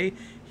the other day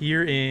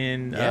here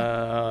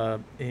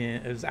it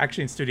was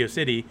actually in Studio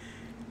City,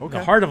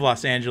 the heart of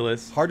Los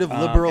Angeles. Heart of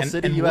liberal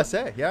city,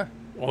 USA, yeah.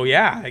 Oh,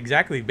 yeah,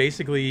 exactly.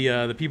 Basically,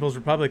 the People's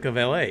Republic of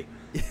L.A.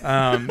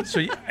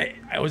 So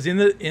I was in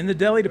the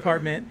deli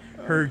department,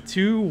 heard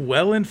two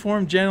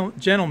well-informed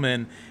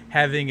gentlemen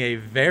having a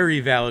very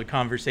valid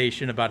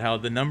conversation about how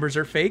the numbers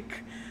are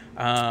fake,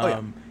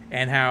 and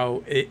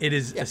how it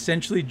is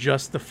essentially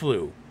just the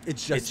flu.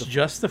 It's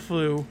just the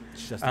flu.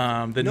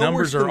 The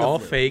numbers are all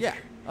fake. Yeah,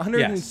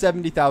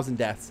 170,000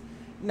 deaths.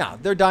 No,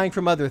 they're dying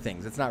from other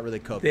things. It's not really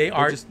COVID. They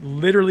are just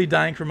literally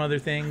dying from other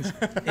things.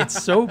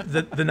 It's so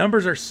the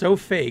numbers are so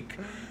fake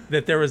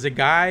that there was a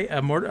guy,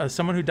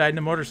 someone who died in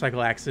a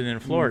motorcycle accident in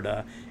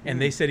Florida,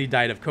 and they said he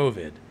died of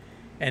COVID,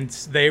 and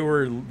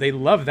they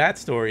loved that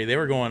story. They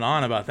were going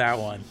on about that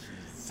one.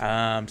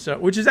 So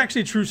which is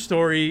actually a true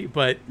story,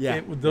 but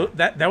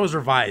that was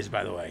revised,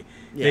 by the way.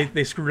 Yeah.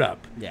 They screwed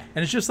up. Yeah.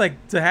 And it's just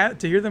like to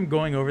hear them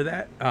going over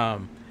that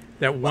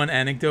one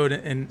anecdote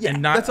and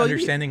not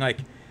understanding, like,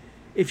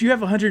 if you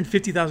have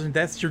 150,000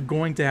 deaths, you're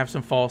going to have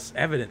some false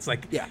evidence.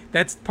 Like,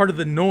 that's part of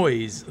the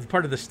noise,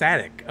 part of the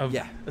static of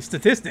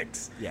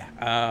statistics. Yeah.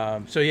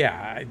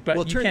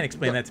 But you can't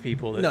explain that to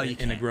people in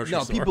a grocery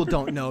store. No, people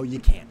don't know. You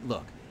can't.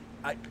 Look,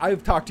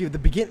 I've talked to you at the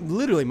beginning.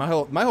 Literally, my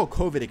whole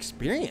COVID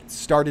experience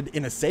started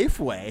in a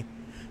Safeway.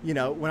 You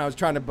know, when I was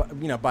trying to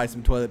buy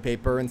some toilet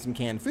paper and some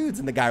canned foods,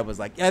 and the guy was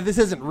like, "Yeah, this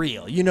isn't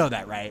real. You know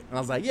that, right?" And I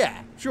was like,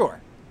 "Yeah,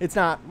 sure, it's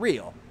not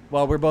real."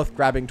 Well, we're both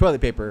grabbing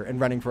toilet paper and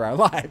running for our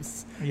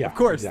lives. Yeah, of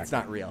course, it's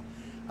not real.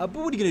 But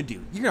what are you going to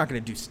do? You're not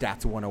going to do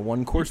Stats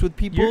 101 course with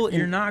people.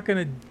 You're not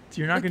going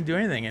to do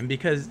anything. And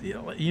because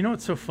you know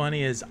what's so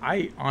funny is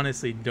I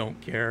honestly don't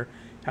care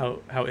how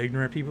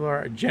ignorant people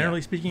are.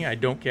 Generally speaking, I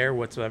don't care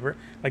whatsoever.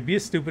 Like, be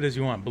as stupid as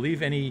you want.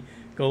 Believe any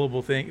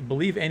gullible thing.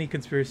 Believe any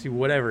conspiracy,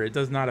 whatever. It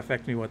does not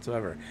affect me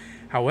whatsoever.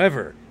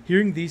 However,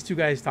 hearing these two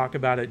guys talk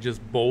about it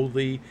just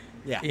boldly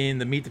in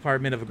the meat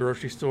department of a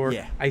grocery store,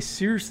 I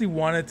seriously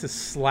wanted to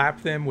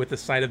slap them with a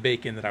side of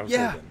bacon that I was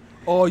holding.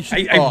 Oh, you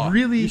should.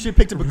 You should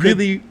pick up a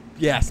really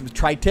some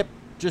tri-tip.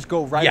 Just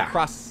go right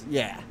across.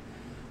 Yeah,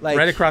 like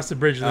right across the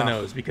bridge of the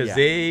nose, because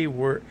they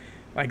were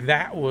like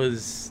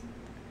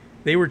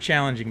they were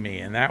challenging me,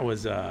 and that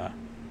was a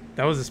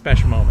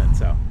special moment.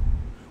 So,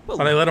 but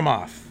I let them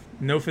off.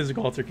 No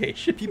physical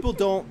altercation.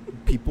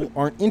 People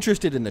aren't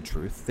interested in the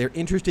truth. They're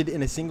interested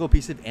in a single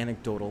piece of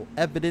anecdotal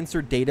evidence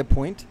or data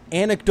point,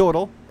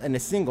 anecdotal and a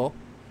single,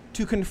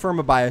 to confirm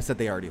a bias that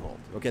they already hold.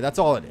 Okay, that's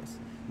all it is.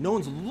 No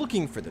one's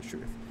looking for the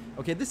truth.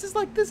 Okay, this is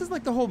like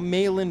the whole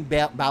mail-in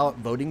ballot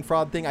voting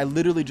fraud thing. I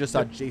literally just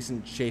saw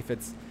Jason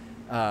Chaffetz,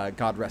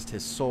 God rest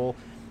his soul,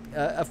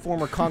 a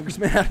former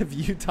congressman out of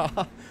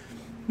Utah,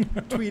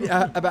 tweet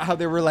about how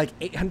there were like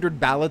 800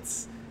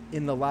 ballots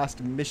in the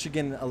last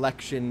Michigan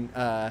election.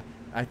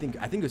 I think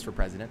it was for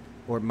president,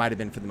 or it might have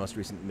been for the most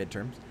recent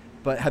midterms.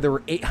 But how there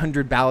were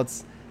 800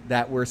 ballots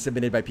that were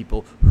submitted by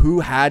people who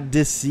had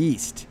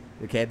deceased.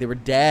 Okay, they were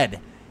dead,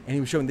 and he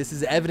was showing this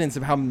is evidence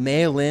of how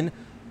mail-in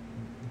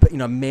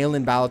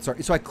ballots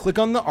are. So I click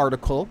on the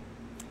article,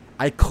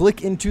 I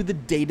click into the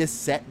data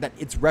set that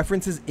it's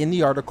references in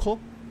the article.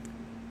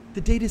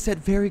 The data set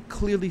very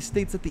clearly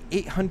states that the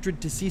 800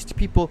 deceased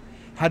people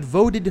had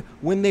voted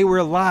when they were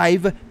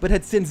alive, but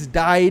had since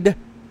died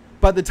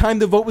by the time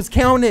the vote was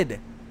counted.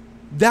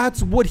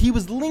 That's what he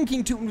was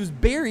linking to, and was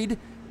buried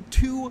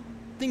 2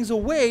 things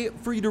away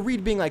for you to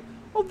read, being like,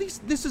 oh,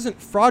 this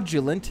isn't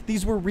fraudulent.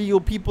 These were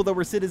real people that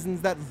were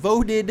citizens that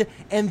voted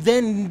and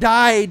then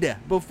died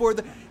before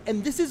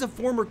and this is a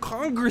former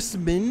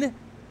congressman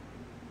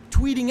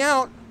tweeting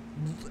out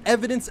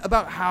evidence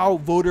about how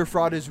voter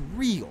fraud is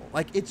real.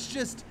 Like, it's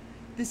just,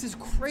 this is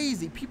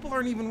crazy. People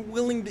aren't even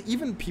willing to,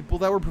 even people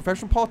that were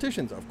professional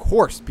politicians, of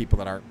course, people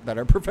that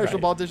are professional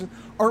politicians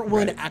aren't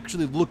willing to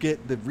actually look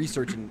at the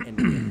research and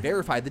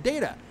verify the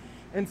data.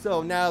 And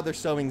so now they're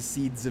sowing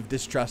seeds of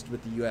distrust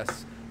with the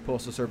U.S.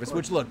 Postal Service,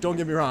 which, look, don't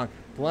get me wrong,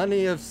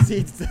 plenty of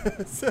seeds.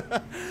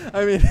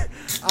 I mean,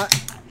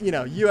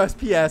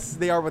 USPS,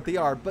 they are what they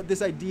are. But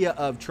this idea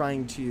of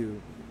trying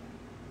to,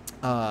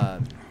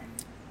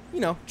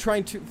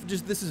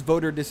 this is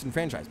voter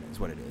disenfranchisement is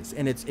what it is.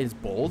 And it's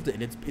bold,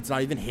 and it's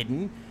not even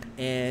hidden,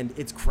 and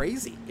it's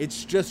crazy.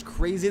 It's just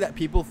crazy that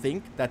people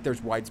think that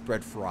there's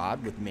widespread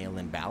fraud with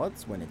mail-in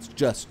ballots when it's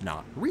just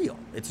not real.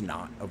 It's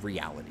not a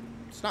reality.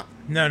 It's not.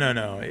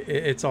 No.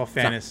 It's all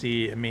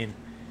fantasy. I mean,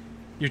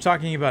 you're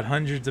talking about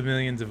hundreds of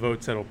millions of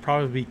votes that'll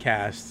probably be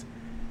cast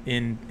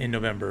in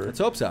November. Let's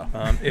hope so.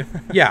 I think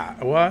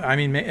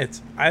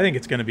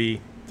it's going to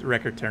be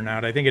record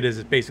turnout. I think it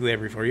is basically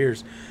every 4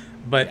 years.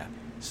 But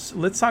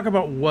let's talk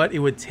about what it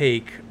would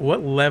take,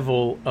 what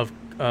level of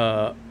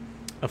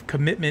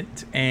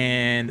commitment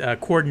and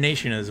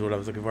coordination is what I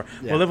was looking for.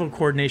 Yeah. What level of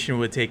coordination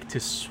would it take to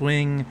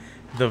swing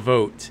the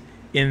vote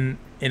in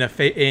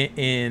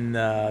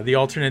the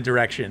alternate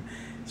direction?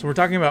 So we're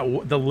talking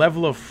about the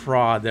level of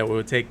fraud that it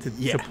would take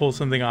to pull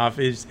something off.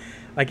 Is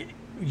like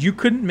you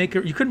couldn't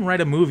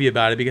write a movie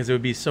about it because it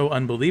would be so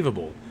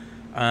unbelievable.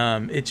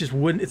 It just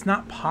wouldn't. It's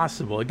not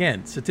possible.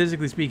 Again,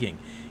 statistically speaking,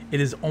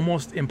 it is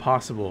almost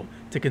impossible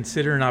to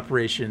consider an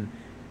operation,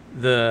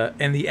 the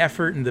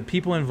effort and the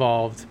people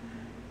involved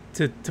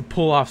to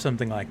pull off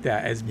something like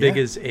that as big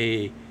as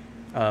a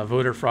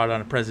voter fraud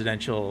on a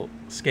presidential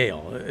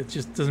scale. It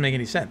just doesn't make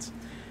any sense.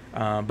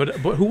 But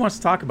who wants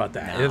to talk about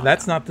that? No.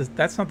 That's not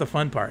the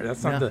fun part.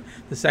 That's not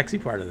the sexy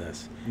part of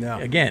this. No.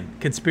 Again,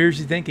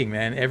 conspiracy thinking,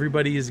 man.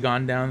 Everybody has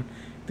gone down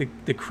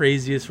the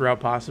craziest route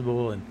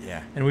possible,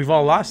 and we've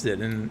all lost it.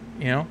 And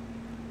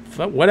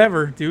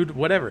whatever, dude,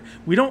 whatever.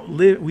 We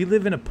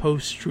live in a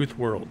post-truth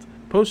world.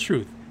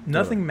 Post-truth,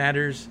 nothing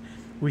matters.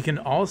 We can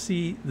all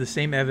see the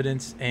same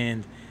evidence,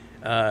 and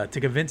to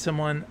convince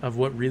someone of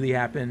what really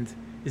happened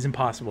is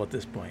impossible at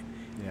this point.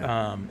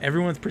 Yeah.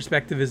 Everyone's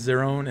perspective is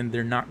their own, and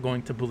they're not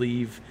going to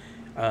believe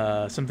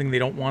something they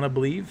don't want to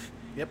believe.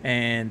 Yep.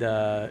 And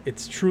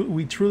it's true.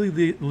 We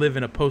truly live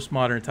in a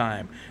postmodern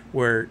time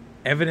where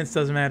evidence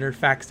doesn't matter,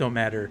 facts don't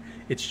matter.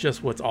 It's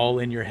just what's all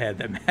in your head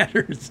that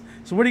matters.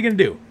 So what are you gonna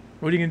do?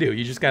 What are you gonna do?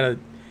 You just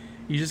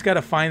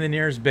gotta find the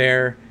nearest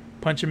bear,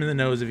 punch him in the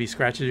nose if he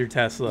scratches your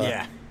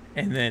Tesla,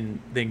 and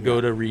then go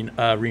to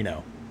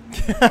Reno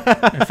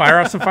and fire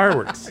off some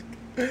fireworks.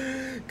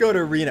 Go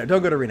to Reno.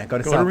 Don't go to Reno. Go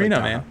to South Lake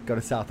Tahoe. Man. Go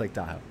to South Lake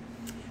Tahoe.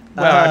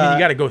 Well, I mean, you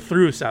got to go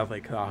through South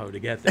Lake Tahoe to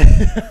get there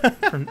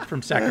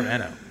from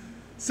Sacramento.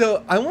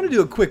 So I want to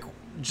do a quick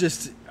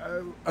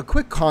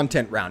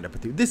content roundup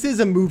with you. This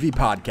is a movie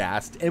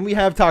podcast, and we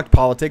have talked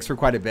politics for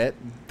quite a bit.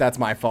 That's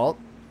my fault.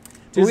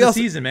 It's the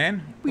season,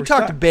 man. We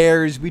talked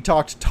Bears. We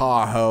talked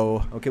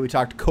Tahoe. Okay, we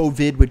talked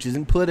COVID, which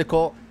isn't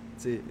political.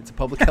 It's a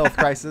public health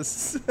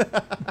crisis.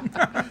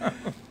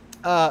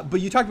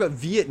 But you talked about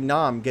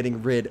Vietnam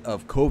getting rid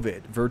of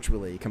COVID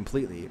virtually,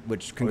 completely,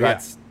 which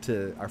congrats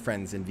to our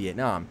friends in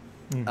Vietnam.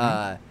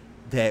 Mm-hmm.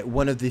 That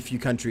one of the few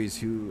countries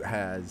who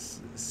has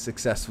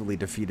successfully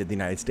defeated the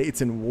United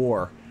States in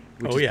war,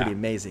 which is pretty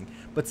amazing.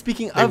 But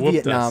speaking of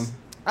Vietnam,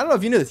 I don't know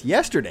if you know this,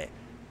 yesterday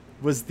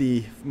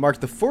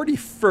marked the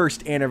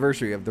 41st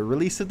anniversary of the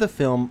release of the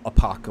film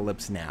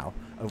Apocalypse Now,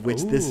 of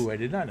which I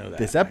did not know that.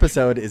 This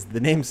episode is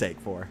the namesake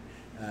for,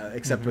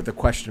 except with a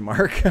question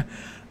mark.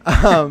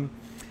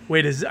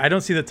 Wait, I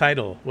don't see the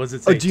title. Was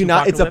it say do you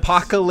not? It's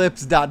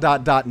Apocalypse ...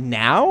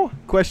 now?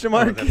 Question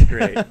mark. Oh, that's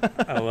great.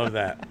 I love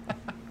that.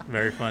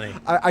 Very funny.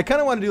 I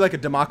kind of want to do like a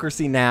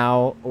Democracy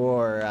Now!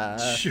 Or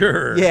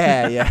sure.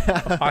 Yeah.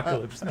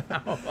 Apocalypse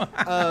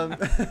Now.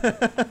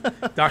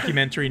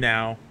 Documentary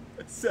Now.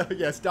 So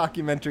yes,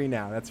 Documentary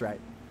Now. That's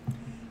right.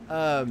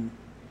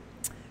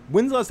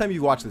 When's the last time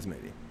you watched this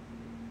movie?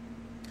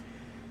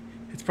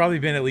 It's probably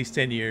been at least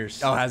 10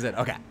 years. Oh, has it?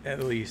 Okay.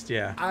 At least,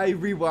 yeah. I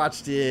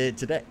rewatched it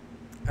today.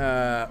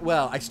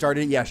 Well, I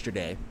started it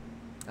yesterday.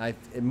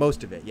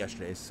 Most of it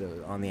yesterday,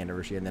 so on the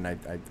anniversary, and then I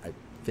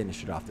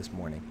finished it off this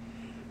morning.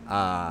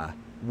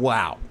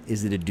 Wow,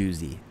 is it a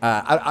doozy?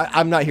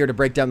 I'm not here to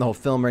break down the whole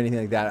film or anything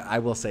like that. I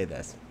will say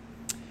this.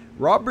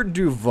 Robert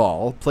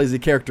Duvall plays a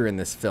character in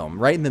this film,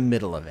 right in the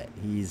middle of it.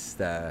 He's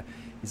a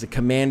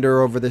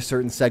commander over this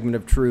certain segment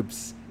of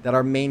troops that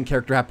our main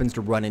character happens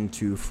to run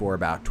into for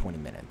about 20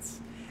 minutes.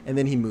 And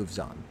then he moves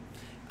on.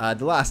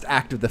 The last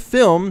act of the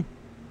film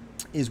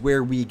is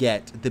where we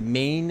get the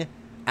main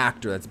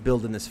actor that's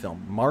billed in this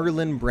film,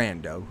 Marlon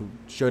Brando, who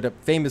showed up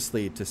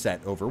famously to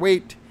set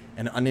overweight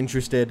and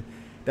uninterested,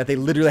 that they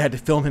literally had to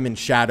film him in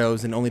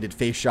shadows and only did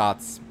face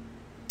shots.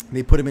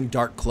 They put him in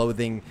dark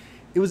clothing.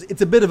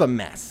 It's a bit of a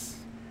mess.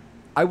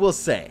 I will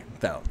say,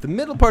 though, the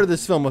middle part of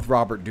this film with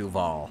Robert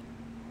Duvall,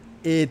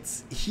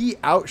 he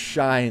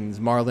outshines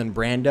Marlon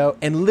Brando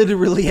and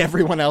literally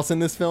everyone else in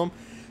this film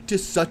to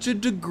such a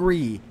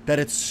degree that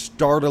it's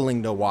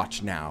startling to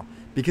watch now,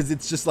 because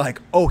it's just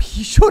like, oh,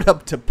 he showed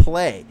up to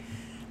play.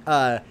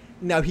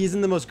 Now he's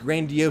in the most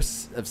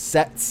grandiose of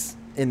sets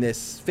in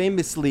this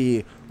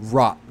famously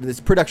this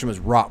production was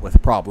wrought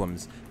with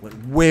problems,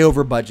 went way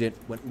over budget,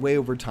 went way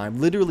over time.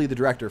 Literally, the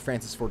director,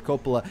 Francis Ford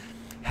Coppola,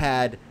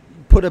 had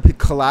put up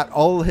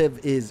all of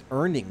his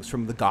earnings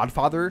from The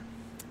Godfather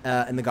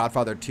and The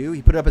Godfather 2.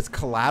 He put it up as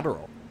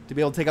collateral to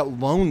be able to take out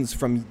loans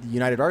from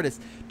United Artists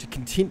to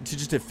continue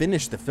to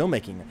finish the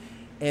filmmaking.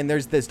 And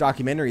there's this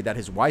documentary that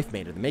his wife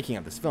made of the making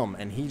of this film,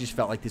 and he just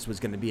felt like this was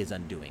going to be his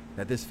undoing,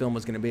 that this film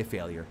was going to be a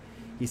failure.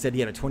 He said he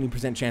had a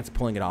 20% chance of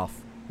pulling it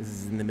off. This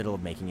is in the middle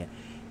of making it.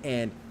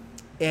 And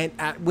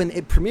when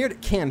it premiered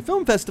at Cannes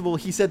Film Festival,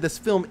 he said this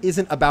film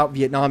isn't about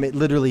Vietnam. It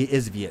literally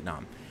is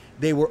Vietnam.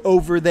 They were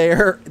over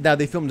there. Now,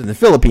 they filmed in the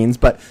Philippines,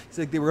 but it's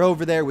like they were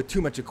over there with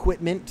too much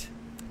equipment,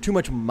 too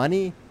much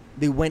money.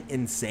 They went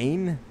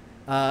insane,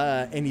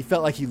 and he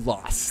felt like he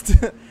lost.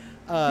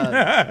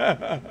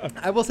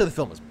 I will say the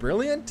film was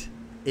brilliant.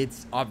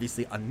 It's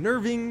obviously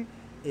unnerving.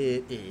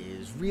 It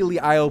is really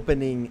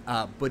eye-opening,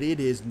 but it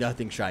is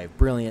nothing shy of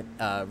brilliant.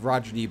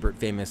 Roger Ebert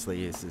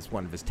famously is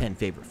one of his 10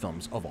 favorite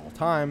films of all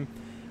time.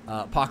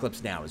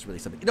 Apocalypse Now is really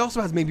something. It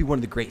also has maybe one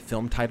of the great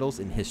film titles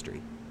in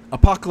history.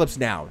 Apocalypse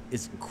Now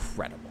is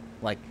incredible.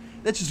 Like,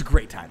 that's just a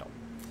great title.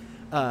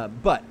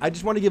 But I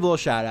just want to give a little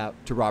shout-out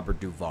to Robert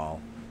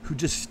Duvall, who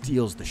just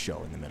steals the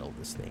show in the middle of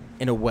this thing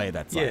in a way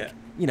that's like,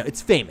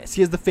 it's famous.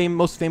 He has the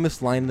most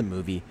famous line in the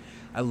movie.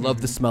 I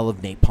love the smell of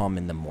napalm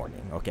in the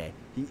morning. Okay,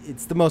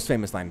 it's the most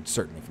famous line,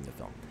 certainly from the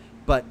film.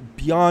 But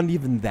beyond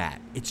even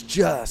that, it's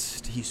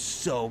just he's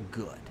so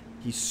good.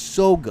 He's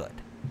so good.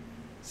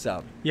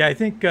 So yeah, I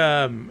think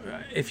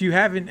if you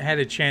haven't had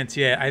a chance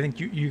yet, I think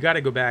you got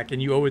to go back,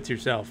 and you owe it to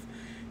yourself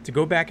to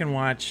go back and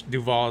watch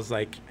Duvall's,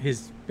 like,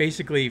 his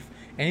basically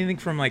anything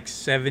from like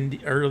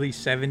early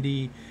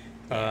 70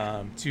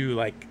 to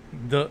like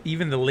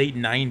even the late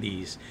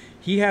 90s.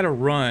 He had a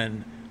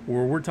run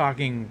where we're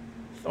talking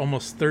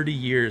almost 30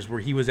 years where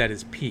he was at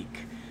his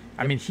peak.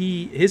 I mean,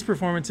 his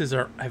performances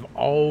have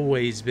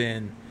always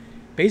been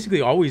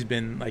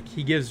like,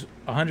 he gives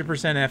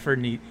 100% effort,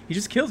 and he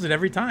just kills it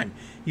every time.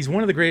 He's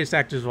one of the greatest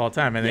actors of all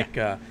time. I think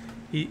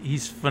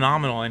he's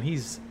phenomenal, and he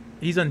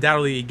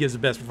gives the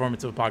best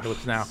performance of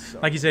Apocalypse Now.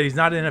 Like you said, he's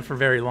not in it for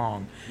very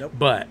long,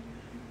 but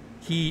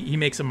he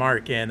makes a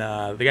mark, and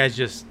the guy's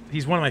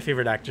he's one of my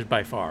favorite actors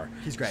by far.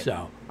 He's great.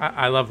 So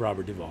I love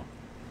Robert Duvall.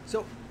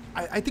 So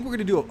I think we're going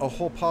to do a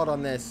whole pod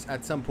on this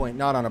at some point,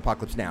 not on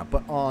Apocalypse Now,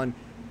 but on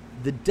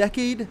the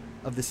decade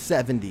of the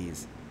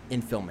 70s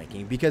in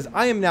filmmaking, because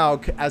I am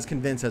now as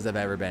convinced as I've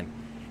ever been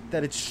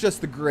that it's just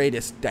the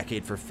greatest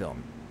decade for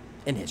film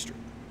in history.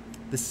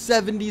 The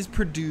 70s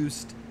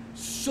produced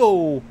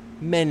so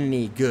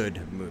many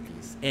good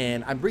movies,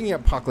 and I'm bringing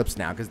up Apocalypse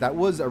Now because that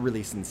was a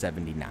release in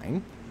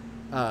 79.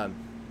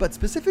 But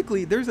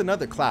specifically, there's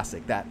another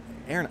classic that,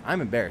 Aaron,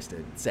 I'm embarrassed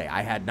to say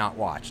I had not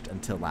watched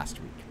until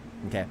last week.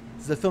 Okay,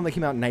 this is a film that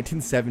came out in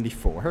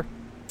 1974.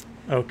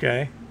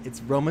 Okay.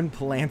 It's Roman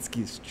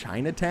Polanski's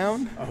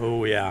Chinatown.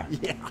 Oh, yeah.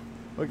 Yeah.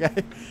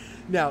 Okay.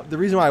 Now, the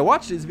reason why I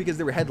watched it is because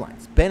there were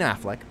headlines. Ben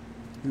Affleck,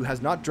 who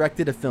has not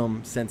directed a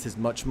film since his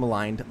much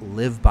maligned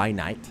Live by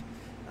Night.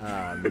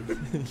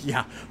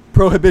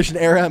 Prohibition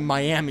era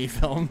Miami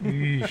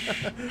film.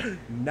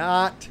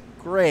 Not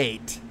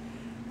great.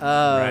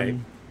 Right.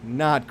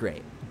 Not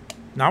great.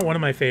 Not one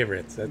of my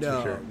favorites, that's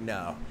for sure.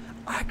 No.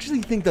 I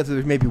actually think that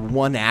there's maybe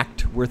one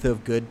act worth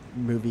of good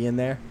movie in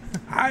there.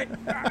 I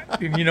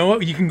you know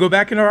what? You can go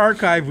back in our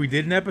archive. We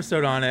did an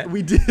episode on it.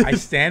 We did. I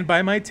stand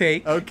by my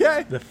take.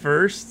 Okay. The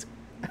first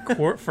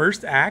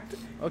act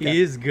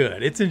is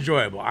good. It's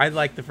enjoyable. I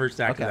like the first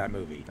act of that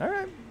movie. All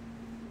right.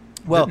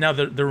 Well, now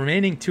the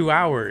remaining 2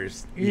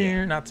 hours,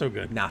 not so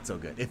good. Not so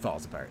good. It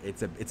falls apart.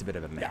 It's a bit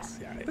of a mess.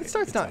 Yeah, but it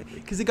starts not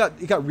because it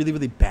got really,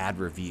 really bad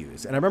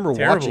reviews. And I remember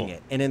watching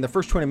it, and in the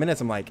first 20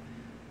 minutes, I'm like,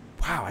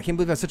 wow, I can't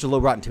believe that's such a low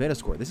Rotten Tomato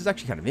score. This is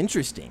actually kind of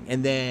interesting.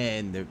 And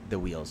then the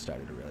wheels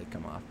started to really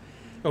come off.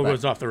 Oh, it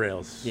goes off the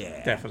rails.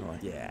 Yeah. Definitely.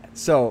 Yeah.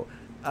 So,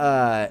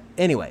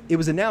 anyway, it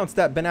was announced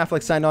that Ben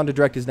Affleck signed on to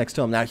direct his next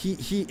film. Now,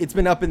 it's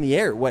been up in the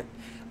air.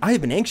 I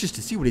have been anxious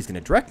to see what he's going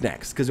to direct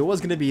next, because it was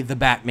going to be The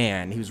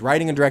Batman. He was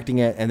writing and directing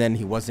it, and then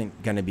he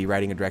wasn't going to be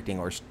writing and directing,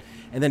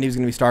 and then he was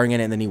going to be starring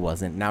in it, and then he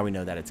wasn't. Now we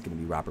know that it's going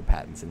to be Robert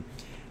Pattinson.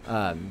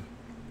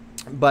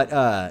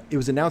 But it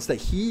was announced that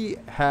he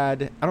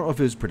had, I don't know if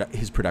it was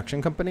his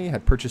production company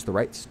had purchased the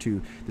rights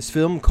to this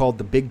film called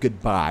The Big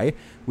Goodbye,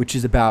 which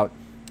is about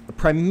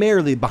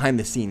primarily behind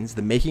the scenes,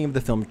 the making of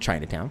the film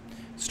Chinatown,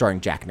 starring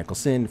Jack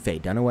Nicholson, Faye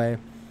Dunaway,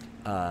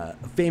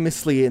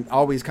 famously and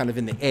always kind of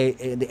in the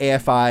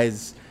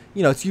AFI's,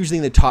 it's usually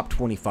in the top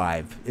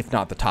 25, if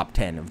not the top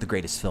 10 of the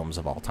greatest films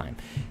of all time.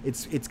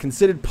 It's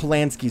considered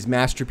Polanski's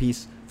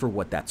masterpiece for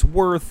what that's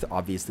worth.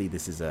 Obviously,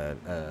 this is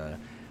a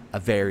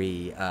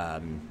very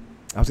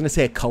I was going to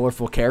say a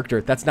colorful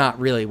character. That's not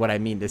really what I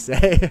mean to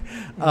say.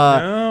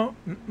 No.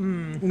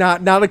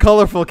 Not a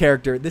colorful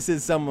character. This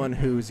is someone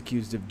who's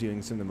accused of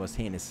doing some of the most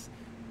heinous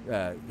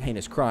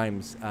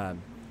crimes.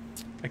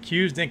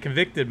 Accused and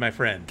convicted, my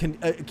friend.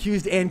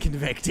 Accused and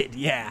convicted,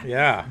 yeah.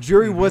 Yeah.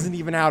 Jury wasn't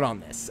even out on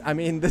this. I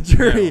mean, the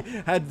jury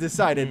had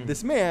decided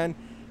this man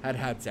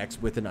had sex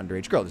with an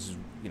underage girl. This is,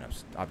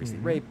 obviously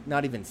rape,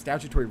 not even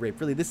statutory rape.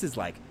 Really, this was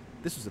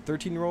a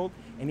 13-year-old,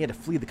 and he had to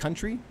flee the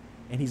country.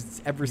 And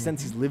he's ever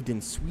since he's lived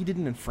in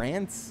Sweden and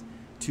France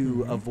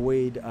to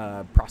avoid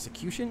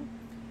prosecution.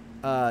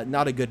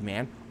 Not a good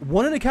man.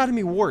 Won an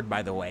Academy Award,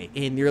 by the way,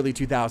 in the early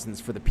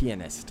 2000s for The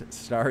Pianist,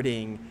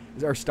 starring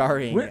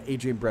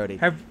Adrian Brody.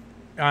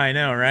 I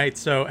know, right?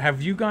 So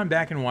have you gone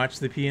back and watched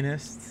The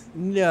Pianist?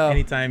 No.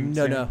 Anytime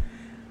soon? No.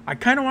 I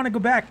kind of want to go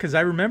back because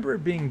I remember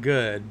it being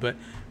good, but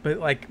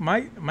like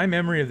my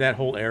memory of that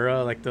whole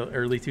era, like the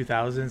early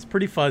 2000s,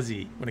 pretty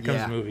fuzzy when it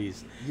comes to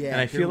movies. Yeah.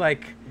 And I feel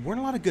like weren't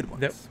a lot of good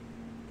ones.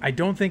 I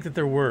don't think that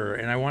there were,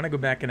 and I want to go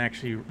back and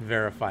actually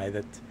verify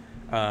that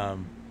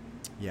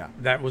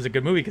that was a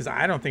good movie, because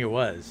I don't think it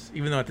was,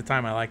 even though at the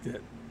time I liked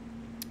it.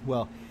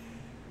 Well,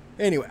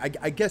 anyway,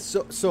 I guess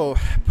so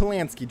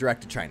Polanski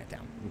directed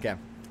Chinatown, okay?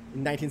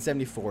 in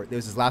 1974. There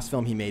was his last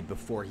film he made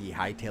before he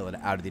hightailed it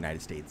out of the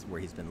United States, where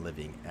he's been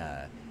living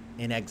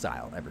in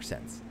exile ever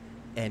since.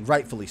 And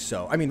rightfully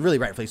so. I mean, really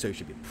rightfully so. He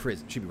should be in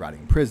prison. Should be rotting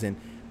in prison.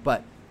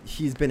 But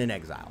he's been in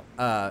exile.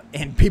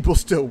 And people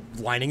still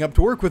lining up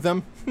to work with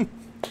him,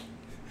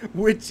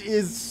 which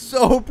is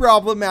so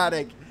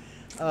problematic.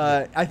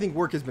 I think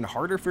work has been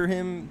harder for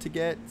him to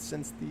get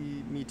since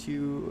the Me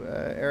Too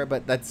era.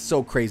 But that's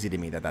so crazy to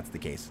me that that's the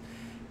case.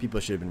 People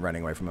should have been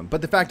running away from him.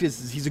 But the fact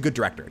is he's a good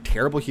director, a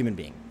terrible human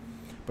being.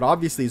 But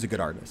obviously he's a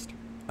good artist.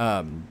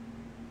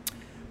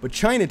 But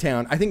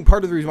Chinatown, I think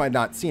part of the reason why I'd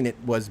not seen it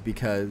was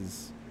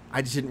because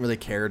I just didn't really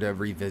care to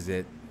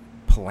revisit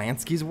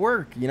Polanski's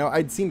work. You know,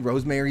 I'd seen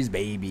Rosemary's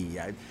Baby.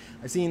 I've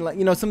seen, like,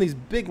 you know, some of these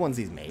big ones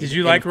he's made. Did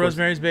you like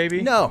Rosemary's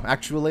Baby? No,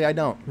 actually, I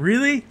don't.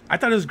 Really? I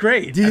thought it was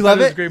great. Do you love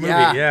it? It was a great movie.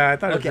 Yeah, I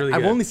thought it was really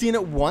good. I've only seen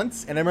it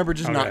once, and I remember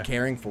just not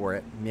caring for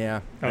it.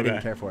 Yeah, I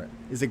didn't care for it.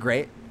 Is it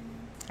great?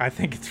 I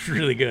think it's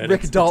really good.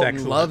 Rick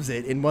Dalton loves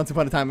it in Once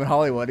Upon a Time in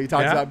Hollywood. He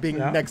talks about being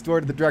next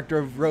door to the director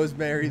of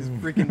Rosemary's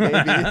freaking Baby.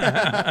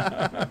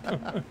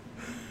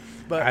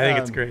 But, I think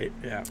it's great,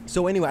 yeah.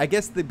 So anyway, I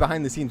guess the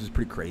behind the scenes was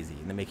pretty crazy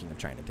in the making of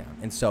Chinatown.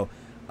 And so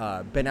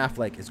Ben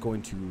Affleck is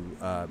going to,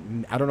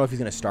 I don't know if he's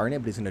going to star in it,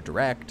 but he's going to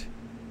direct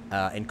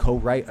and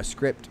co-write a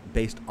script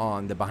based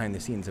on the behind the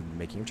scenes of the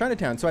making of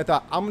Chinatown. So I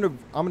thought, I'm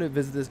gonna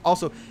visit this.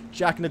 Also,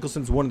 Jack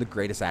Nicholson's one of the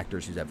greatest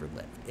actors who's ever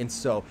lived. And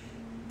so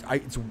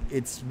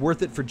it's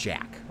worth it for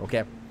Jack,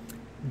 okay?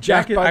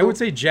 I would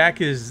say Jack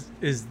is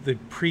the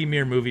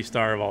premier movie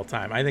star of all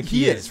time. I think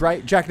he is,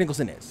 right? Jack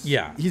Nicholson is.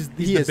 Yeah, he's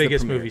the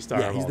biggest movie star.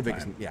 Yeah, he's the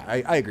biggest. Yeah,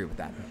 I agree with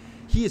that.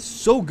 He is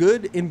so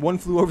good in One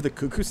Flew Over the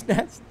Cuckoo's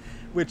Nest,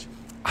 which,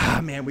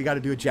 man, we got to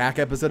do a Jack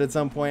episode at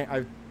some point.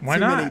 Why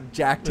not? Many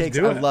Jack takes.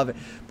 I love it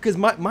because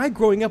my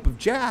growing up of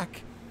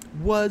Jack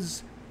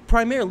was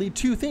primarily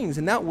two things,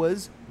 and that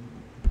was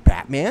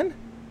Batman,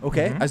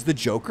 as the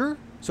Joker.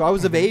 So I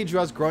was of age when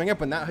I was growing up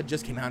when that had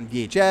just came out in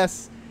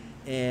VHS.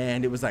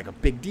 And it was like a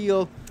big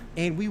deal.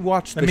 And we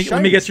watched Let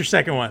me guess your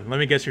second one.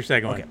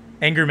 Okay.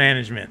 Anger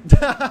Management.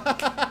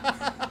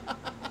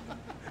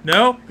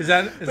 No? Is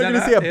that going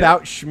to say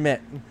About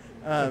Schmidt.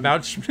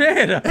 About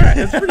Schmidt. All right.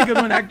 That's a pretty good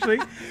one, actually.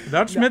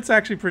 About Schmidt's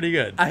actually pretty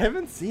good. I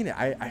haven't seen it.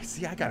 I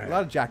got a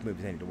lot of Jack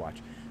movies I need to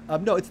watch.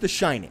 No, it's The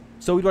Shining.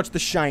 So we'd watch The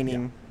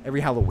Shining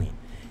every Halloween.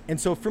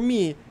 And so for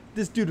me,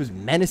 this dude was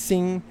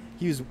menacing.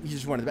 He's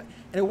just one of the best.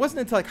 And it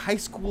wasn't until like high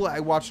school I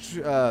watched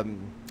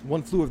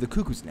One Flew Over the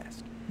Cuckoo's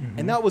Nest. Mm-hmm.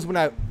 And that was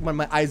when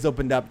my eyes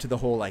opened up to the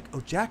whole, like,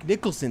 oh, Jack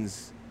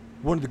Nicholson's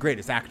one of the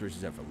greatest actors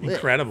who's ever lived.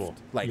 Incredible.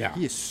 Like,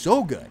 he is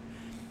so good.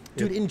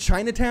 Dude, in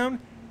Chinatown,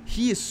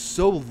 he is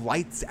so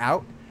lights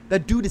out.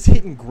 That dude is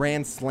hitting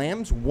grand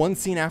slams one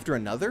scene after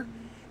another.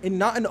 In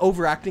not an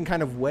overacting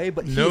kind of way,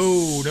 but he's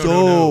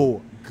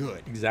so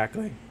good.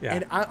 Exactly. Yeah.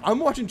 And I'm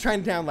watching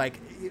Chinatown, like,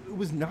 it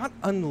was not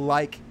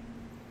unlike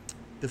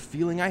the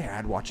feeling I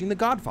had watching The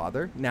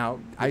Godfather. Now,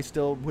 I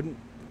still wouldn't...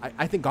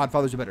 I think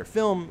Godfather's a better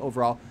film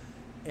overall,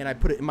 and I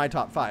put it in my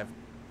top 5.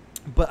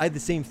 But I had the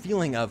same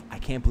feeling of, I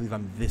can't believe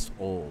I'm this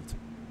old.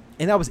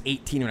 And I was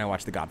 18 when I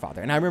watched The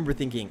Godfather. And I remember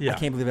thinking, I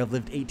can't believe I've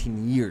lived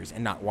 18 years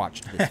and not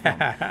watched this film.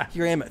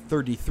 Here I am at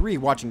 33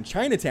 watching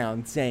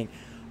Chinatown saying,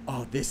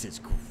 oh, this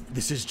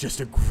is just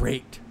a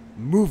great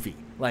movie.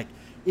 Like,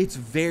 it's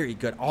very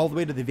good. All the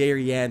way to the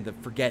very end of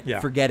forget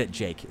it,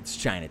 Jake. It's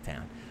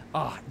Chinatown.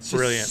 Oh, it's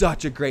just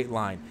such a great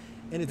line.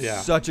 And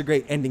it's such a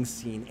great ending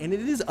scene. And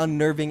it is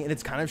unnerving and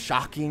it's kind of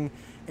shocking.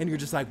 And you're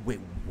just like, wait,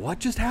 what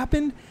just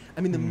happened?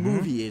 I mean, the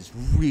movie is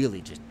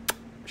really just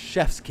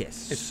chef's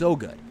kiss. It's so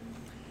good.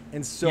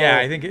 And so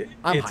I think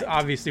it's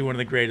obviously one of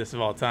the greatest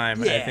of all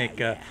time. Yeah, I think,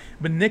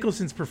 but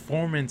Nicholson's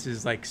performance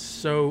is like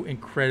so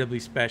incredibly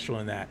special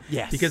in that.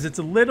 Yes. Because it's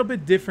a little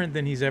bit different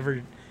than he's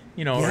ever,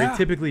 or he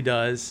typically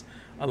does.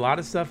 A lot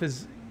of stuff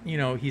is,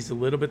 he's a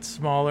little bit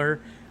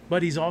smaller,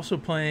 but he's also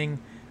playing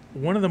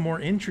one of the more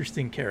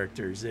interesting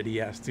characters that he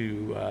has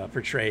to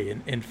portray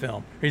in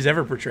film, or he's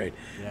ever portrayed.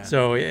 Yeah.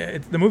 So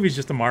the movie's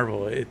just a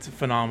marvel. It's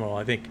phenomenal.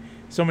 I think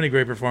so many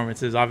great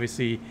performances.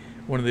 Obviously,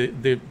 one of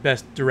the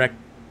best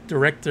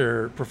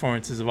director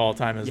performances of all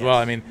time as well.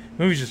 I mean,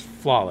 the movie's just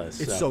flawless.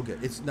 It's so good.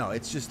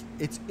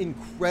 It's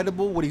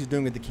incredible what he's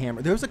doing with the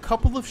camera. There was a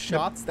couple of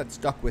shots that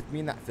stuck with me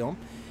in that film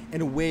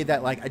in a way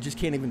that, like, I just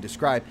can't even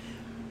describe.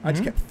 I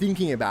just kept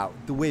thinking about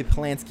the way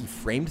Polanski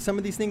framed some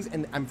of these things,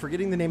 and I'm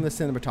forgetting the name of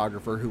the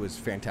cinematographer who was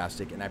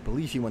fantastic, and I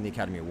believe he won the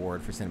Academy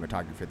Award for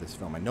cinematography for this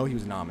film. I know he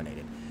was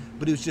nominated,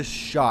 but it was just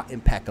shot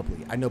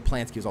impeccably. I know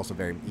Polanski was also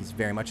he's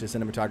very much a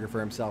cinematographer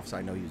himself, so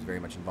I know he was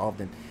very much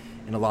involved in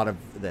a lot of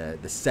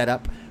the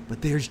setup,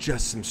 but there's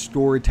just some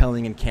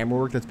storytelling and camera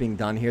work that's being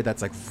done here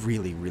that's like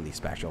really, really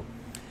special.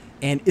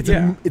 And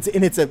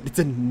it's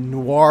a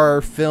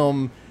noir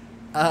film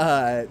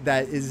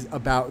that is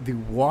about the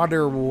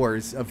water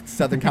wars of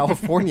Southern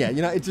California.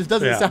 It just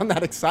doesn't sound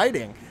that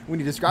exciting when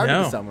you describe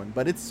it to someone,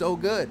 but it's so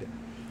good.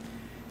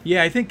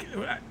 Yeah, I think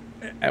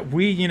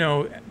we,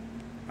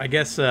 I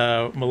guess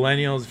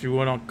millennials, if you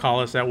want to call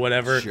us that,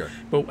 whatever. Sure.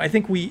 But I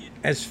think we,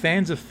 as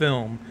fans of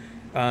film,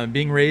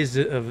 being raised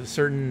of a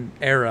certain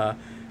era,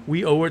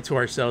 we owe it to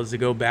ourselves to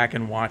go back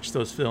and watch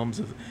those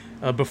films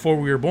before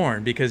we were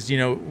born, because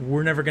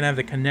we're never going to have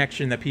the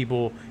connection that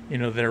people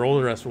that are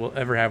older than us will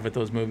ever have with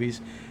those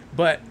movies.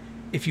 But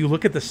if you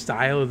look at the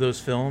style of those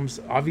films,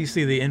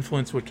 obviously they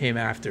influence what came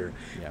after.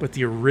 Yeah. But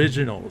the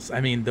originals,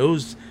 I mean,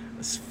 those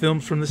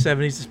films from the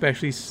 70s,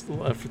 especially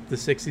the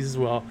 60s as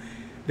well,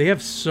 they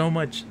have so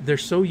much. They're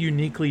so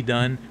uniquely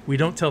done. We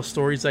don't tell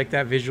stories like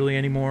that visually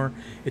anymore.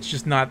 It's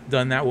just not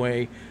done that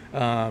way.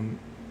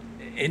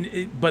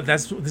 But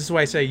this is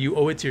why I say you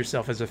owe it to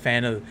yourself as a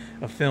fan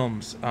of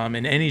films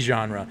in any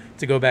genre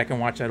to go back and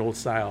watch that old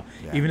style,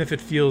 even if it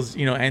feels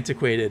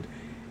antiquated.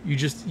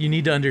 You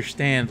need to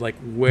understand like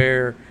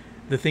where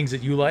the things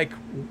that you like,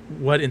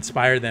 what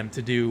inspired them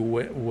to do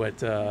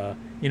what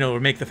or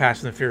make the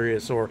Fast and the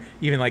Furious, or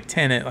even like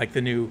Tenet, like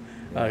the new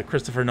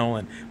Christopher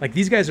Nolan. Like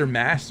these guys are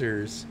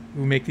masters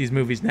who make these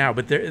movies now,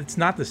 but it's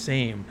not the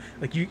same.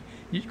 Like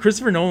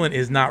Christopher Nolan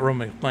is not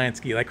Roman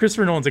Polanski. Like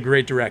Christopher Nolan's a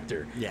great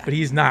director, but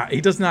he's not.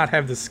 He does not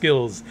have the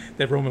skills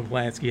that Roman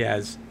Polanski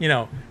has.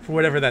 For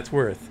whatever that's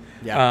worth.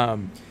 Yeah.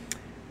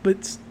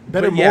 But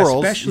better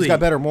morals. Especially, he's got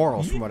better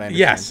morals, from what I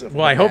understand. Yes.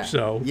 Well, I hope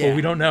so. Yeah. But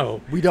we don't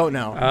know. We don't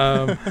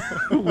know.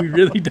 We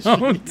really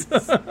don't.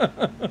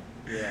 But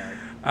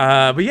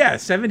yeah,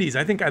 70s.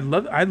 I think I'd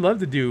love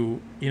to do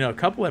a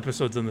couple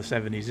episodes on the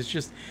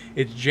 70s.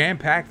 It's jam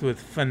packed with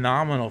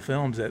phenomenal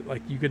films that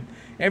like you could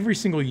every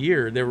single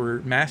year there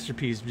were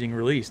masterpieces being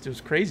released. It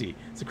was crazy.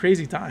 It's a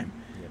crazy time.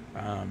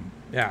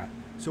 Yeah.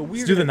 So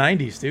let's do the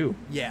 90s too.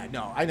 Yeah,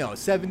 no, I know.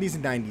 70s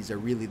and 90s are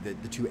really the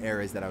two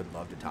eras that I would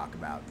love to talk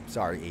about.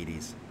 Sorry,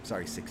 80s.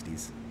 Sorry,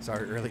 60s.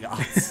 Sorry, early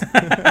aughts.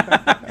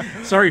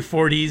 Sorry,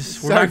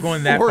 40s. We're not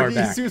going that far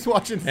back. Who's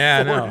watching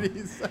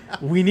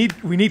 40s? No.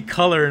 We need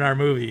color in our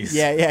movies.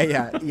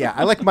 Yeah.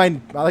 I like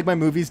my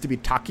movies to be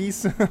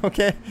talkies.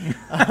 Okay.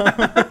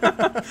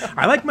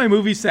 I like my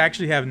movies to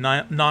actually have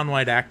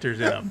non-white actors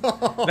in them.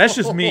 That's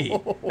just me.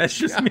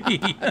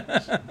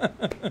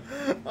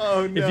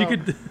 Oh no. If you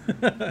could.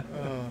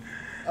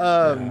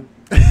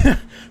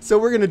 So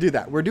we're gonna do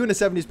that. We're doing a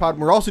 70s pod.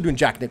 We're also doing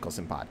Jack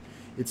Nicholson pod.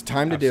 It's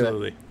time to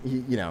do it.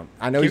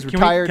 I know he's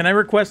retired. Can I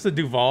request the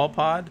Duvall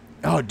pod?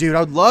 Oh, dude, I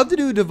would love to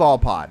do a Duvall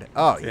pod.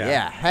 Oh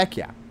yeah, heck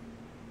yeah.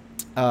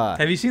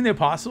 Have you seen The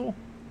Apostle?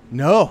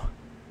 No.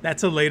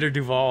 That's a later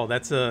Duvall.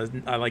 That's a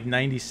like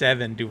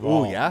 97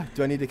 Duvall. Oh yeah.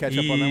 Do I need to catch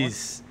up on that one?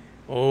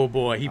 Oh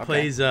boy, he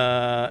plays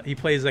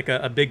like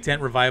a Big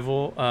Tent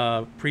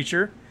revival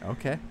preacher.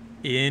 Okay.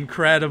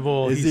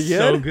 Incredible. He's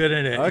so good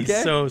in it.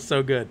 Okay. He's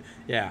so good.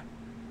 Yeah.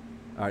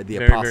 All right, The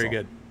Apostle. Very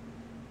good.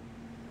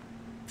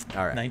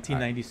 All right.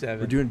 1997. All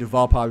right. We're doing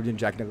Duvall pod. We're doing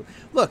Jack Nicholson.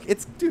 Look,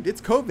 it's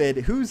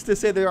COVID. Who's to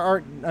say there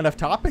aren't enough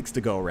topics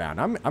to go around?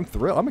 I'm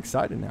thrilled. I'm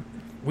excited now.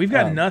 We've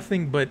got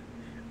nothing but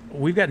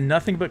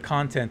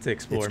content to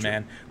explore,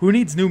 man. Who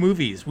needs new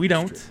movies? We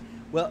don't.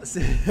 Well,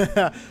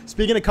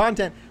 speaking of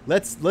content,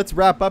 let's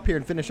wrap up here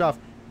and finish off.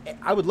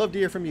 I would love to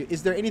hear from you.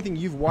 Is there anything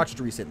you've watched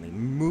recently?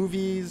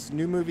 Movies,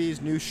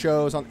 new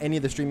shows on any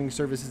of the streaming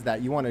services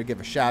that you want to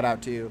give a shout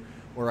out to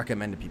or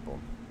recommend to people?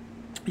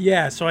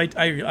 Yeah, so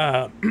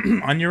I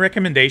on your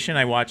recommendation,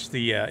 I watched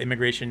the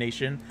Immigration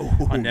Nation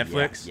on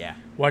Netflix. Yeah.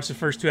 Watched the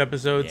first 2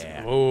 episodes.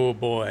 Yeah. Oh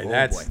boy,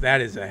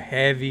 that is a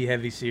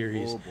heavy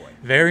series. Oh boy.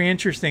 Very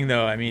interesting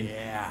though. I mean,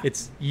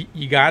 it's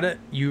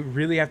you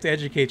really have to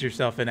educate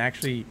yourself and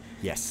actually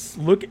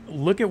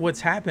look at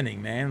what's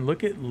happening, man.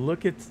 Look at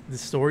the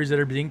stories that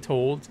are being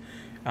told.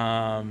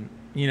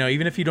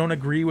 Even if you don't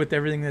agree with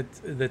everything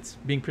that's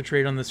being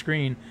portrayed on the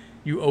screen,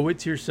 you owe it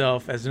to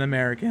yourself as an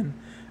American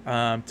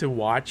to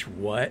watch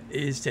what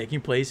is taking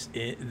place,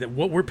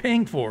 what we're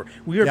paying for.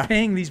 We are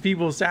paying these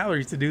people's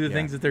salaries to do the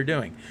things that they're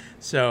doing.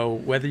 So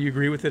whether you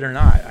agree with it or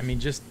not, I mean,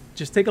 just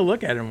take a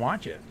look at it and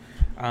watch it.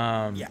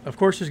 Of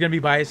course, there's going to be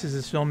biases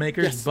as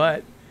filmmakers,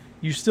 but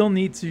you still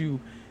need to.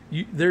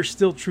 There's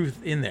still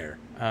truth in there.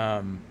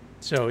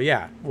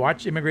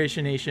 Watch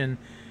Immigration Nation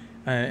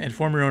and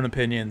form your own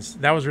opinions.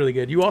 That was really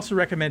good. You also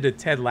recommended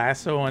Ted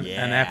Lasso on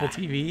Apple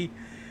TV.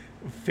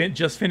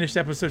 Just finished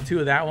episode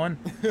 2 of that one.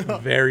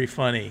 Very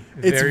funny.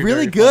 It's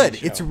really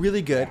good. It's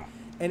really good.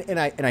 And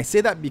I say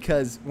that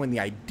because when the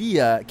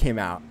idea came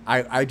out,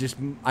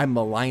 I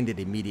maligned it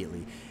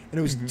immediately. And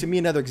it was to me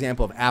another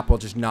example of Apple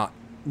just not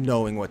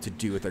knowing what to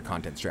do with their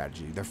content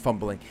strategy. They're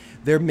fumbling.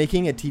 They're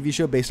making a TV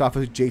show based off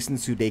of Jason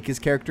Sudeikis'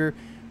 character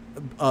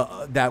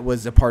that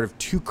was a part of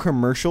 2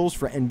 commercials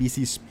for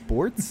NBC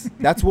Sports.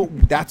 That's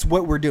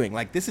what we're doing.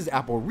 Like, this is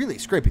Apple really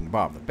scraping the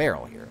bottom of the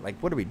barrel here.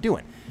 Like, what are we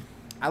doing?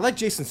 I like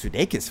Jason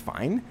Sudeikis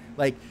fine,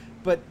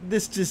 but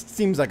this just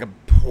seems like a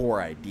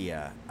poor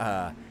idea.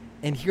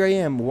 And here I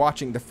am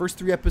watching. The first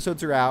 3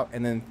 episodes are out,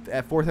 and then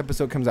that 4th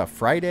episode comes out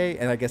Friday,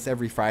 and I guess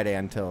every Friday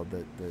until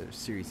the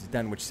series is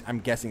done, which I'm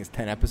guessing is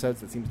 10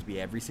 episodes. That seems to be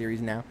every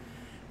series now.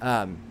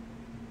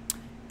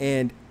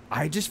 And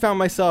I just found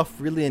myself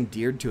really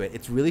endeared to it.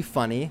 It's really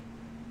funny.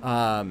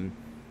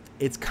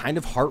 It's kind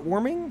of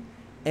heartwarming,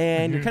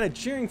 and you're kind of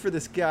cheering for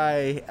this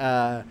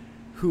guy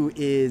who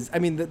is, I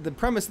mean, the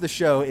premise of the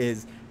show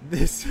is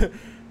the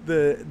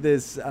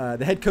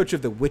head coach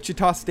of the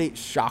Wichita State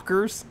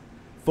Shockers.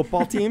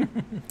 football team,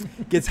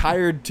 gets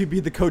hired to be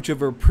the coach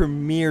of a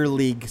Premier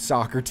League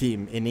soccer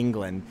team in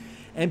England.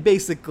 And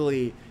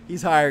basically,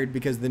 he's hired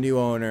because the new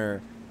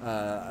owner,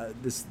 a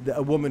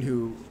woman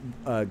who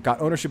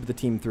got ownership of the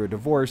team through a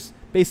divorce,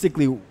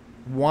 basically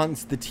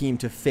wants the team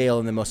to fail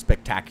in the most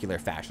spectacular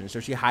fashion. So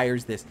she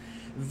hires this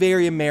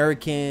very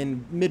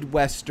American,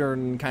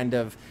 Midwestern kind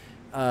of,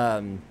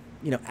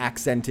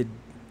 accented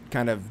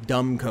kind of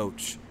dumb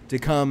coach to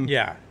come.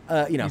 Yeah.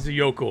 He's a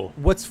yokel.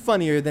 What's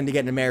funnier than to get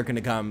an American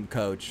to come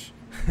coach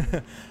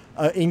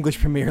an English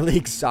Premier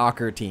League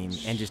soccer team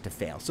and just to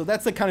fail? So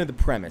that's like kind of the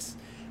premise.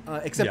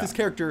 Except this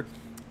character,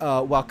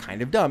 while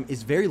kind of dumb,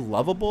 is very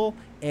lovable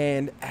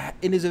and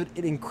is an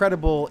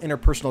incredible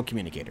interpersonal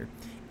communicator.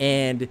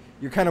 And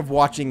you're kind of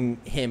watching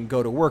him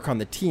go to work on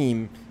the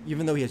team,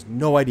 even though he has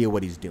no idea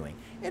what he's doing.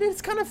 And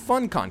it's kind of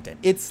fun content.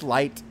 It's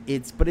light,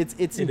 but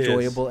it's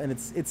enjoyable, and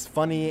it's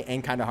funny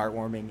and kind of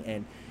heartwarming.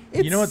 And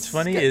it's, what's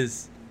funny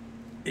is,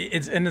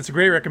 it's a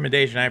great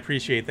recommendation. I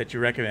appreciate that you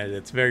recommended it.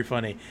 It's very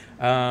funny.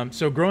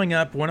 So growing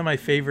up, one of my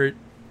favorite,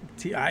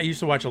 I used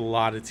to watch a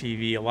lot of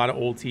TV, a lot of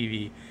old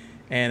TV.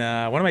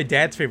 And one of my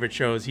dad's favorite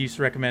shows, he used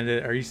to recommend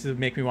it, or used to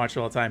make me watch it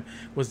all the time,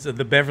 was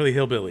the Beverly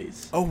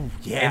Hillbillies. Oh,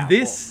 yeah. And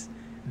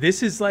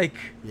this is like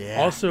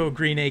also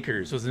Green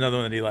Acres was another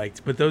one that he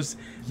liked. But those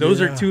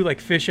are two like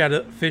fish out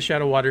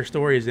of water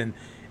stories, and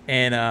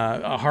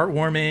a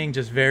heartwarming,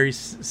 just very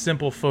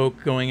simple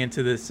folk going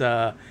into this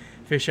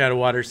fish out of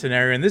water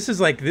scenario. And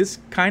this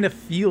kind of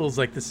feels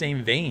like the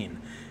same vein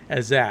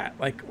as that.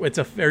 Like, it's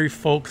a very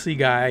folksy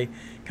guy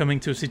coming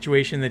to a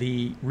situation that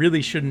he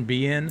really shouldn't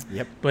be in.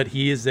 Yep. But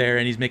he is there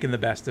and he's making the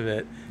best of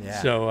it.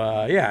 Yeah.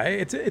 So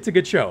it's a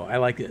good show. I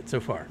like it so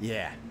far.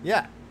 Yeah.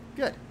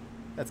 Good.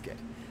 That's good.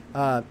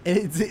 And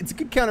it's a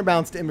good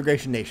counterbalance to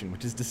Immigration Nation,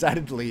 which is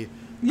decidedly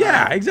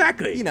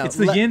exactly. It's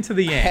the yin to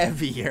the yang.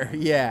 Heavier.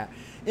 Yeah.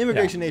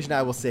 Immigration Nation,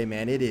 I will say,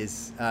 man, it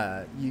is.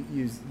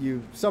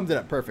 You summed it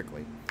up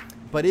perfectly.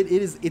 But I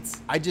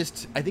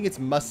think it's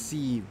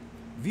must-see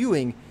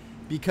viewing,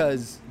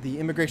 because the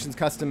Immigration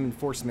Custom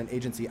Enforcement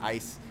Agency,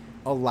 ICE,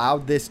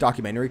 allowed this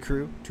documentary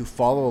crew to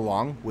follow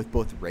along with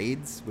both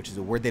raids, which is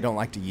a word they don't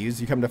like to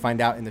use. You come to find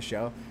out in the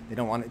show, they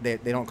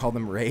don't call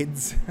them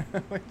raids,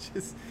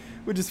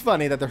 which is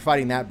funny that they're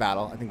fighting that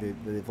battle. I think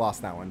they've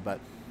lost that one,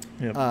 but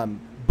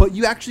but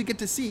you actually get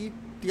to see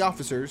the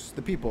officers,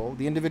 the people,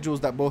 the individuals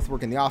that both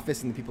work in the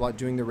office and the people out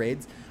doing the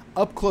raids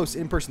up close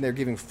in person. They're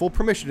giving full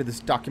permission to this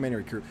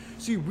documentary crew,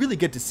 so you really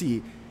get to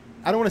see.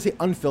 I don't want to say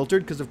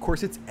unfiltered, because of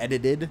course it's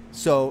edited.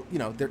 So,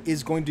 there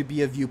is going to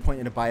be a viewpoint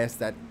and a bias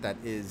that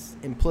is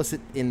implicit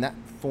in that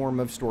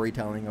form of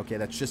storytelling. Okay,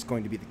 that's just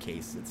going to be the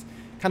case. It's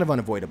kind of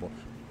unavoidable.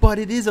 But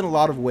it is in a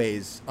lot of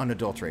ways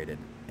unadulterated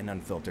and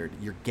unfiltered.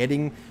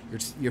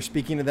 You're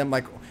speaking to them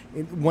like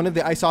one of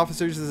the ICE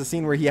officers is a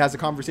scene where he has a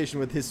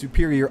conversation with his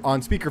superior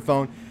on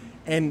speakerphone,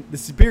 and the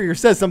superior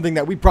says something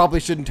that we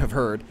probably shouldn't have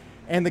heard.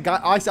 And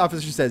the ICE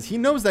officer says, he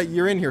knows that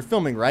you're in here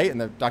filming, right? And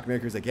the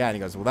documentary crew's like, yeah. And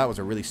he goes, well, that was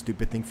a really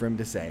stupid thing for him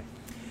to say.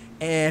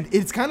 And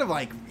it's kind of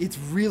like, it's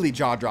really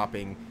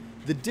jaw-dropping.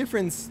 The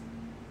difference,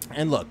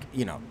 and look,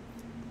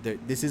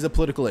 this is a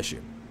political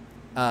issue.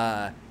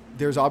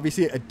 There's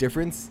obviously a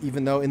difference,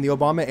 even though in the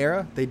Obama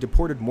era, they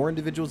deported more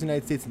individuals in the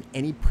United States than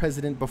any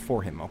president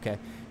before him, okay?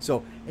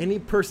 So any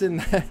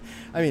person,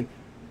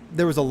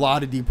 there was a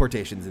lot of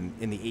deportations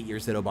in the 8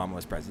 years that Obama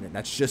was president.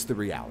 That's just the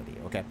reality,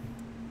 okay?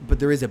 But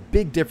there is a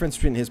big difference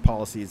between his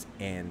policies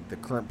and the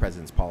current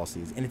president's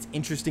policies. And it's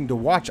interesting to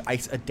watch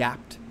ICE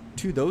adapt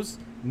to those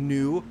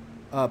new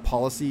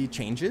policy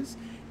changes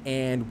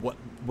and what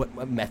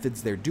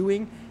methods they're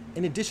doing.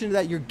 In addition to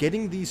that, you're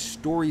getting these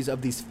stories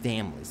of these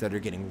families that are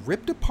getting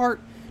ripped apart,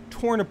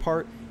 torn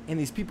apart, and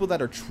these people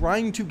that are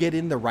trying to get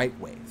in the right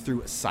way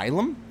through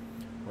asylum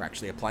or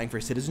actually applying for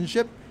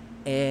citizenship.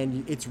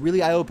 And it's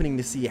really eye-opening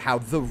to see how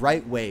the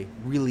right way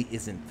really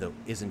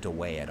isn't a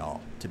way at all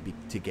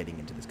to getting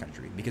into this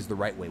country, because the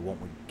right way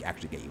won't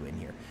actually get you in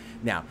here.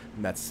 Now,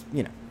 that's,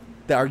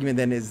 the argument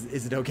then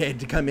is it okay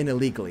to come in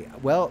illegally?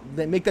 Well,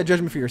 then make that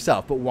judgment for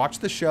yourself, but watch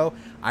the show.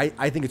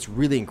 I think it's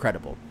really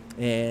incredible.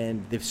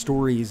 And the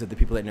stories of the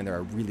people that are in there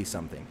are really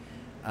something.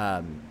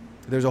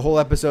 There's a whole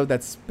episode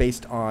that's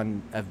based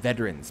on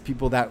veterans,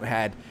 people that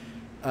had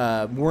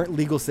weren't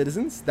legal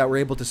citizens that were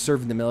able to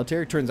serve in the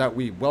military. Turns out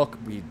we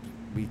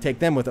take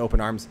them with open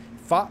arms.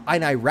 Fought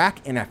in Iraq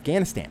and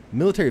Afghanistan,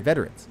 military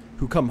veterans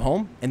who come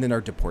home and then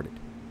are deported.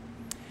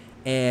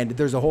 And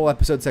there's a whole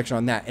episode section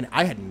on that, and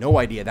I had no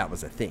idea that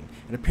was a thing.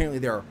 And apparently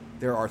there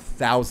are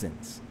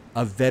thousands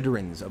of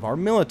veterans of our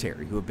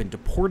military who have been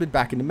deported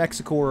back into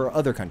Mexico or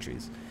other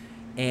countries.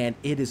 And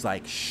it is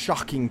like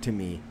shocking to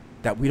me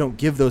that we don't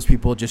give those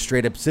people just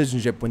straight up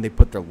citizenship when they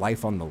put their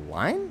life on the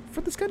line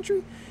for this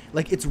country.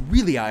 Like, it's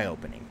really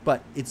eye-opening.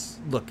 But it's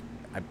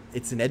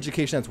an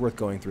education that's worth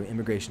going through.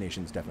 Immigration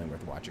Nation is definitely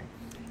worth watching.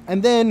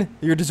 And then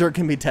your dessert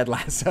can be Ted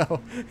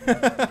Lasso.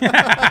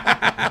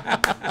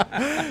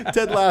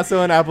 Ted Lasso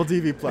on Apple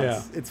TV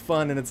Plus. Yeah. It's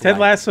fun and it's Ted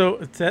Lasso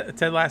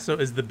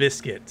is the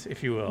biscuit,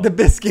 if you will. The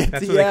biscuit.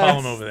 That's what they call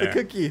him over there. The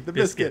cookie. The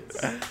biscuit.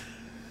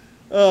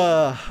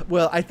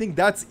 Well, I think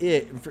that's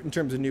it in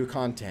terms of new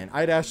content.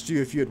 I'd asked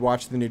you if you had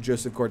watched the new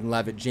Joseph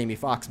Gordon-Levitt, Jamie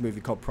Foxx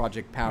movie called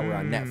Project Power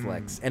on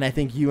Netflix, and I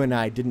think you and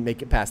I didn't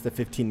make it past the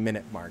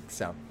 15-minute mark.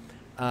 So,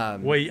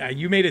 well,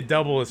 you made it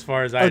double as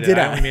far as I did. Did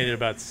I only made it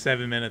about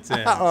 7 minutes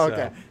in. Oh,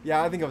 okay. So.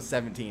 Yeah, I think I was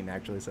 17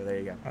 actually. So there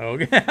you go.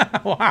 Okay.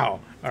 Wow.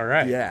 All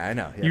right. Yeah, I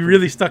know. Yeah, you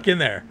really stuck in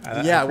there.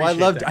 I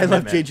loved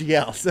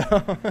JGL. So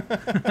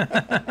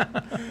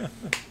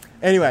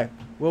anyway.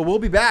 Well, we'll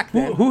be back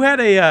then. Who had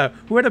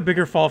a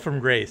bigger fall from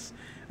grace,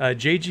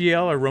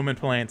 JGL or Roman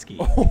Polanski?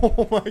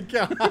 Oh my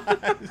gosh!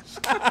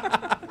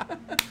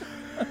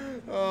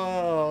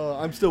 Oh,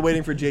 I'm still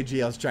waiting for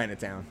JGL's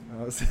Chinatown.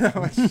 It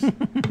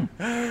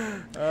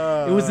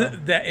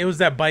was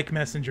that Bike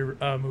Messenger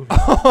movie.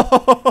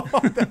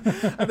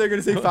 They're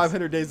gonna say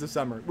 500 Days of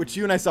Summer, which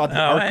you and I saw at the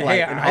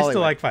ArcLight in Hollywood. I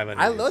still like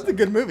 500. I love the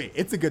good movie.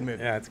 It's a good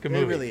movie. Yeah, it's a good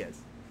movie. It really is.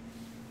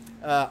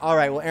 All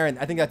right, well, Aaron,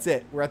 I think that's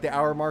it. We're at the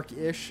hour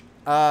mark-ish.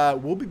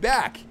 We'll be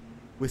back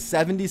with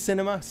 70s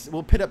cinema.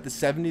 We'll pit up the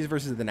 70s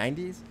versus the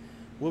 90s.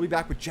 We'll be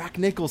back with Jack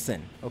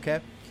Nicholson,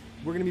 okay?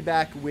 We're going to be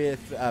back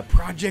with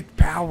Project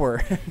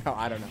Power. No,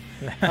 I don't know.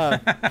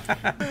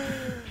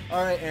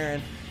 All right,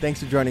 Aaron. Thanks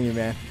for joining me,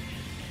 man.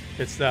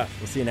 Good stuff.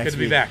 We'll see you next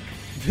week. Good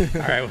to be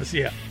back. All right, we'll see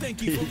you.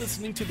 Thank you for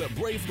listening to the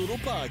Brave Little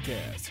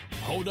Podcast.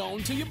 Hold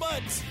on to your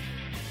butts.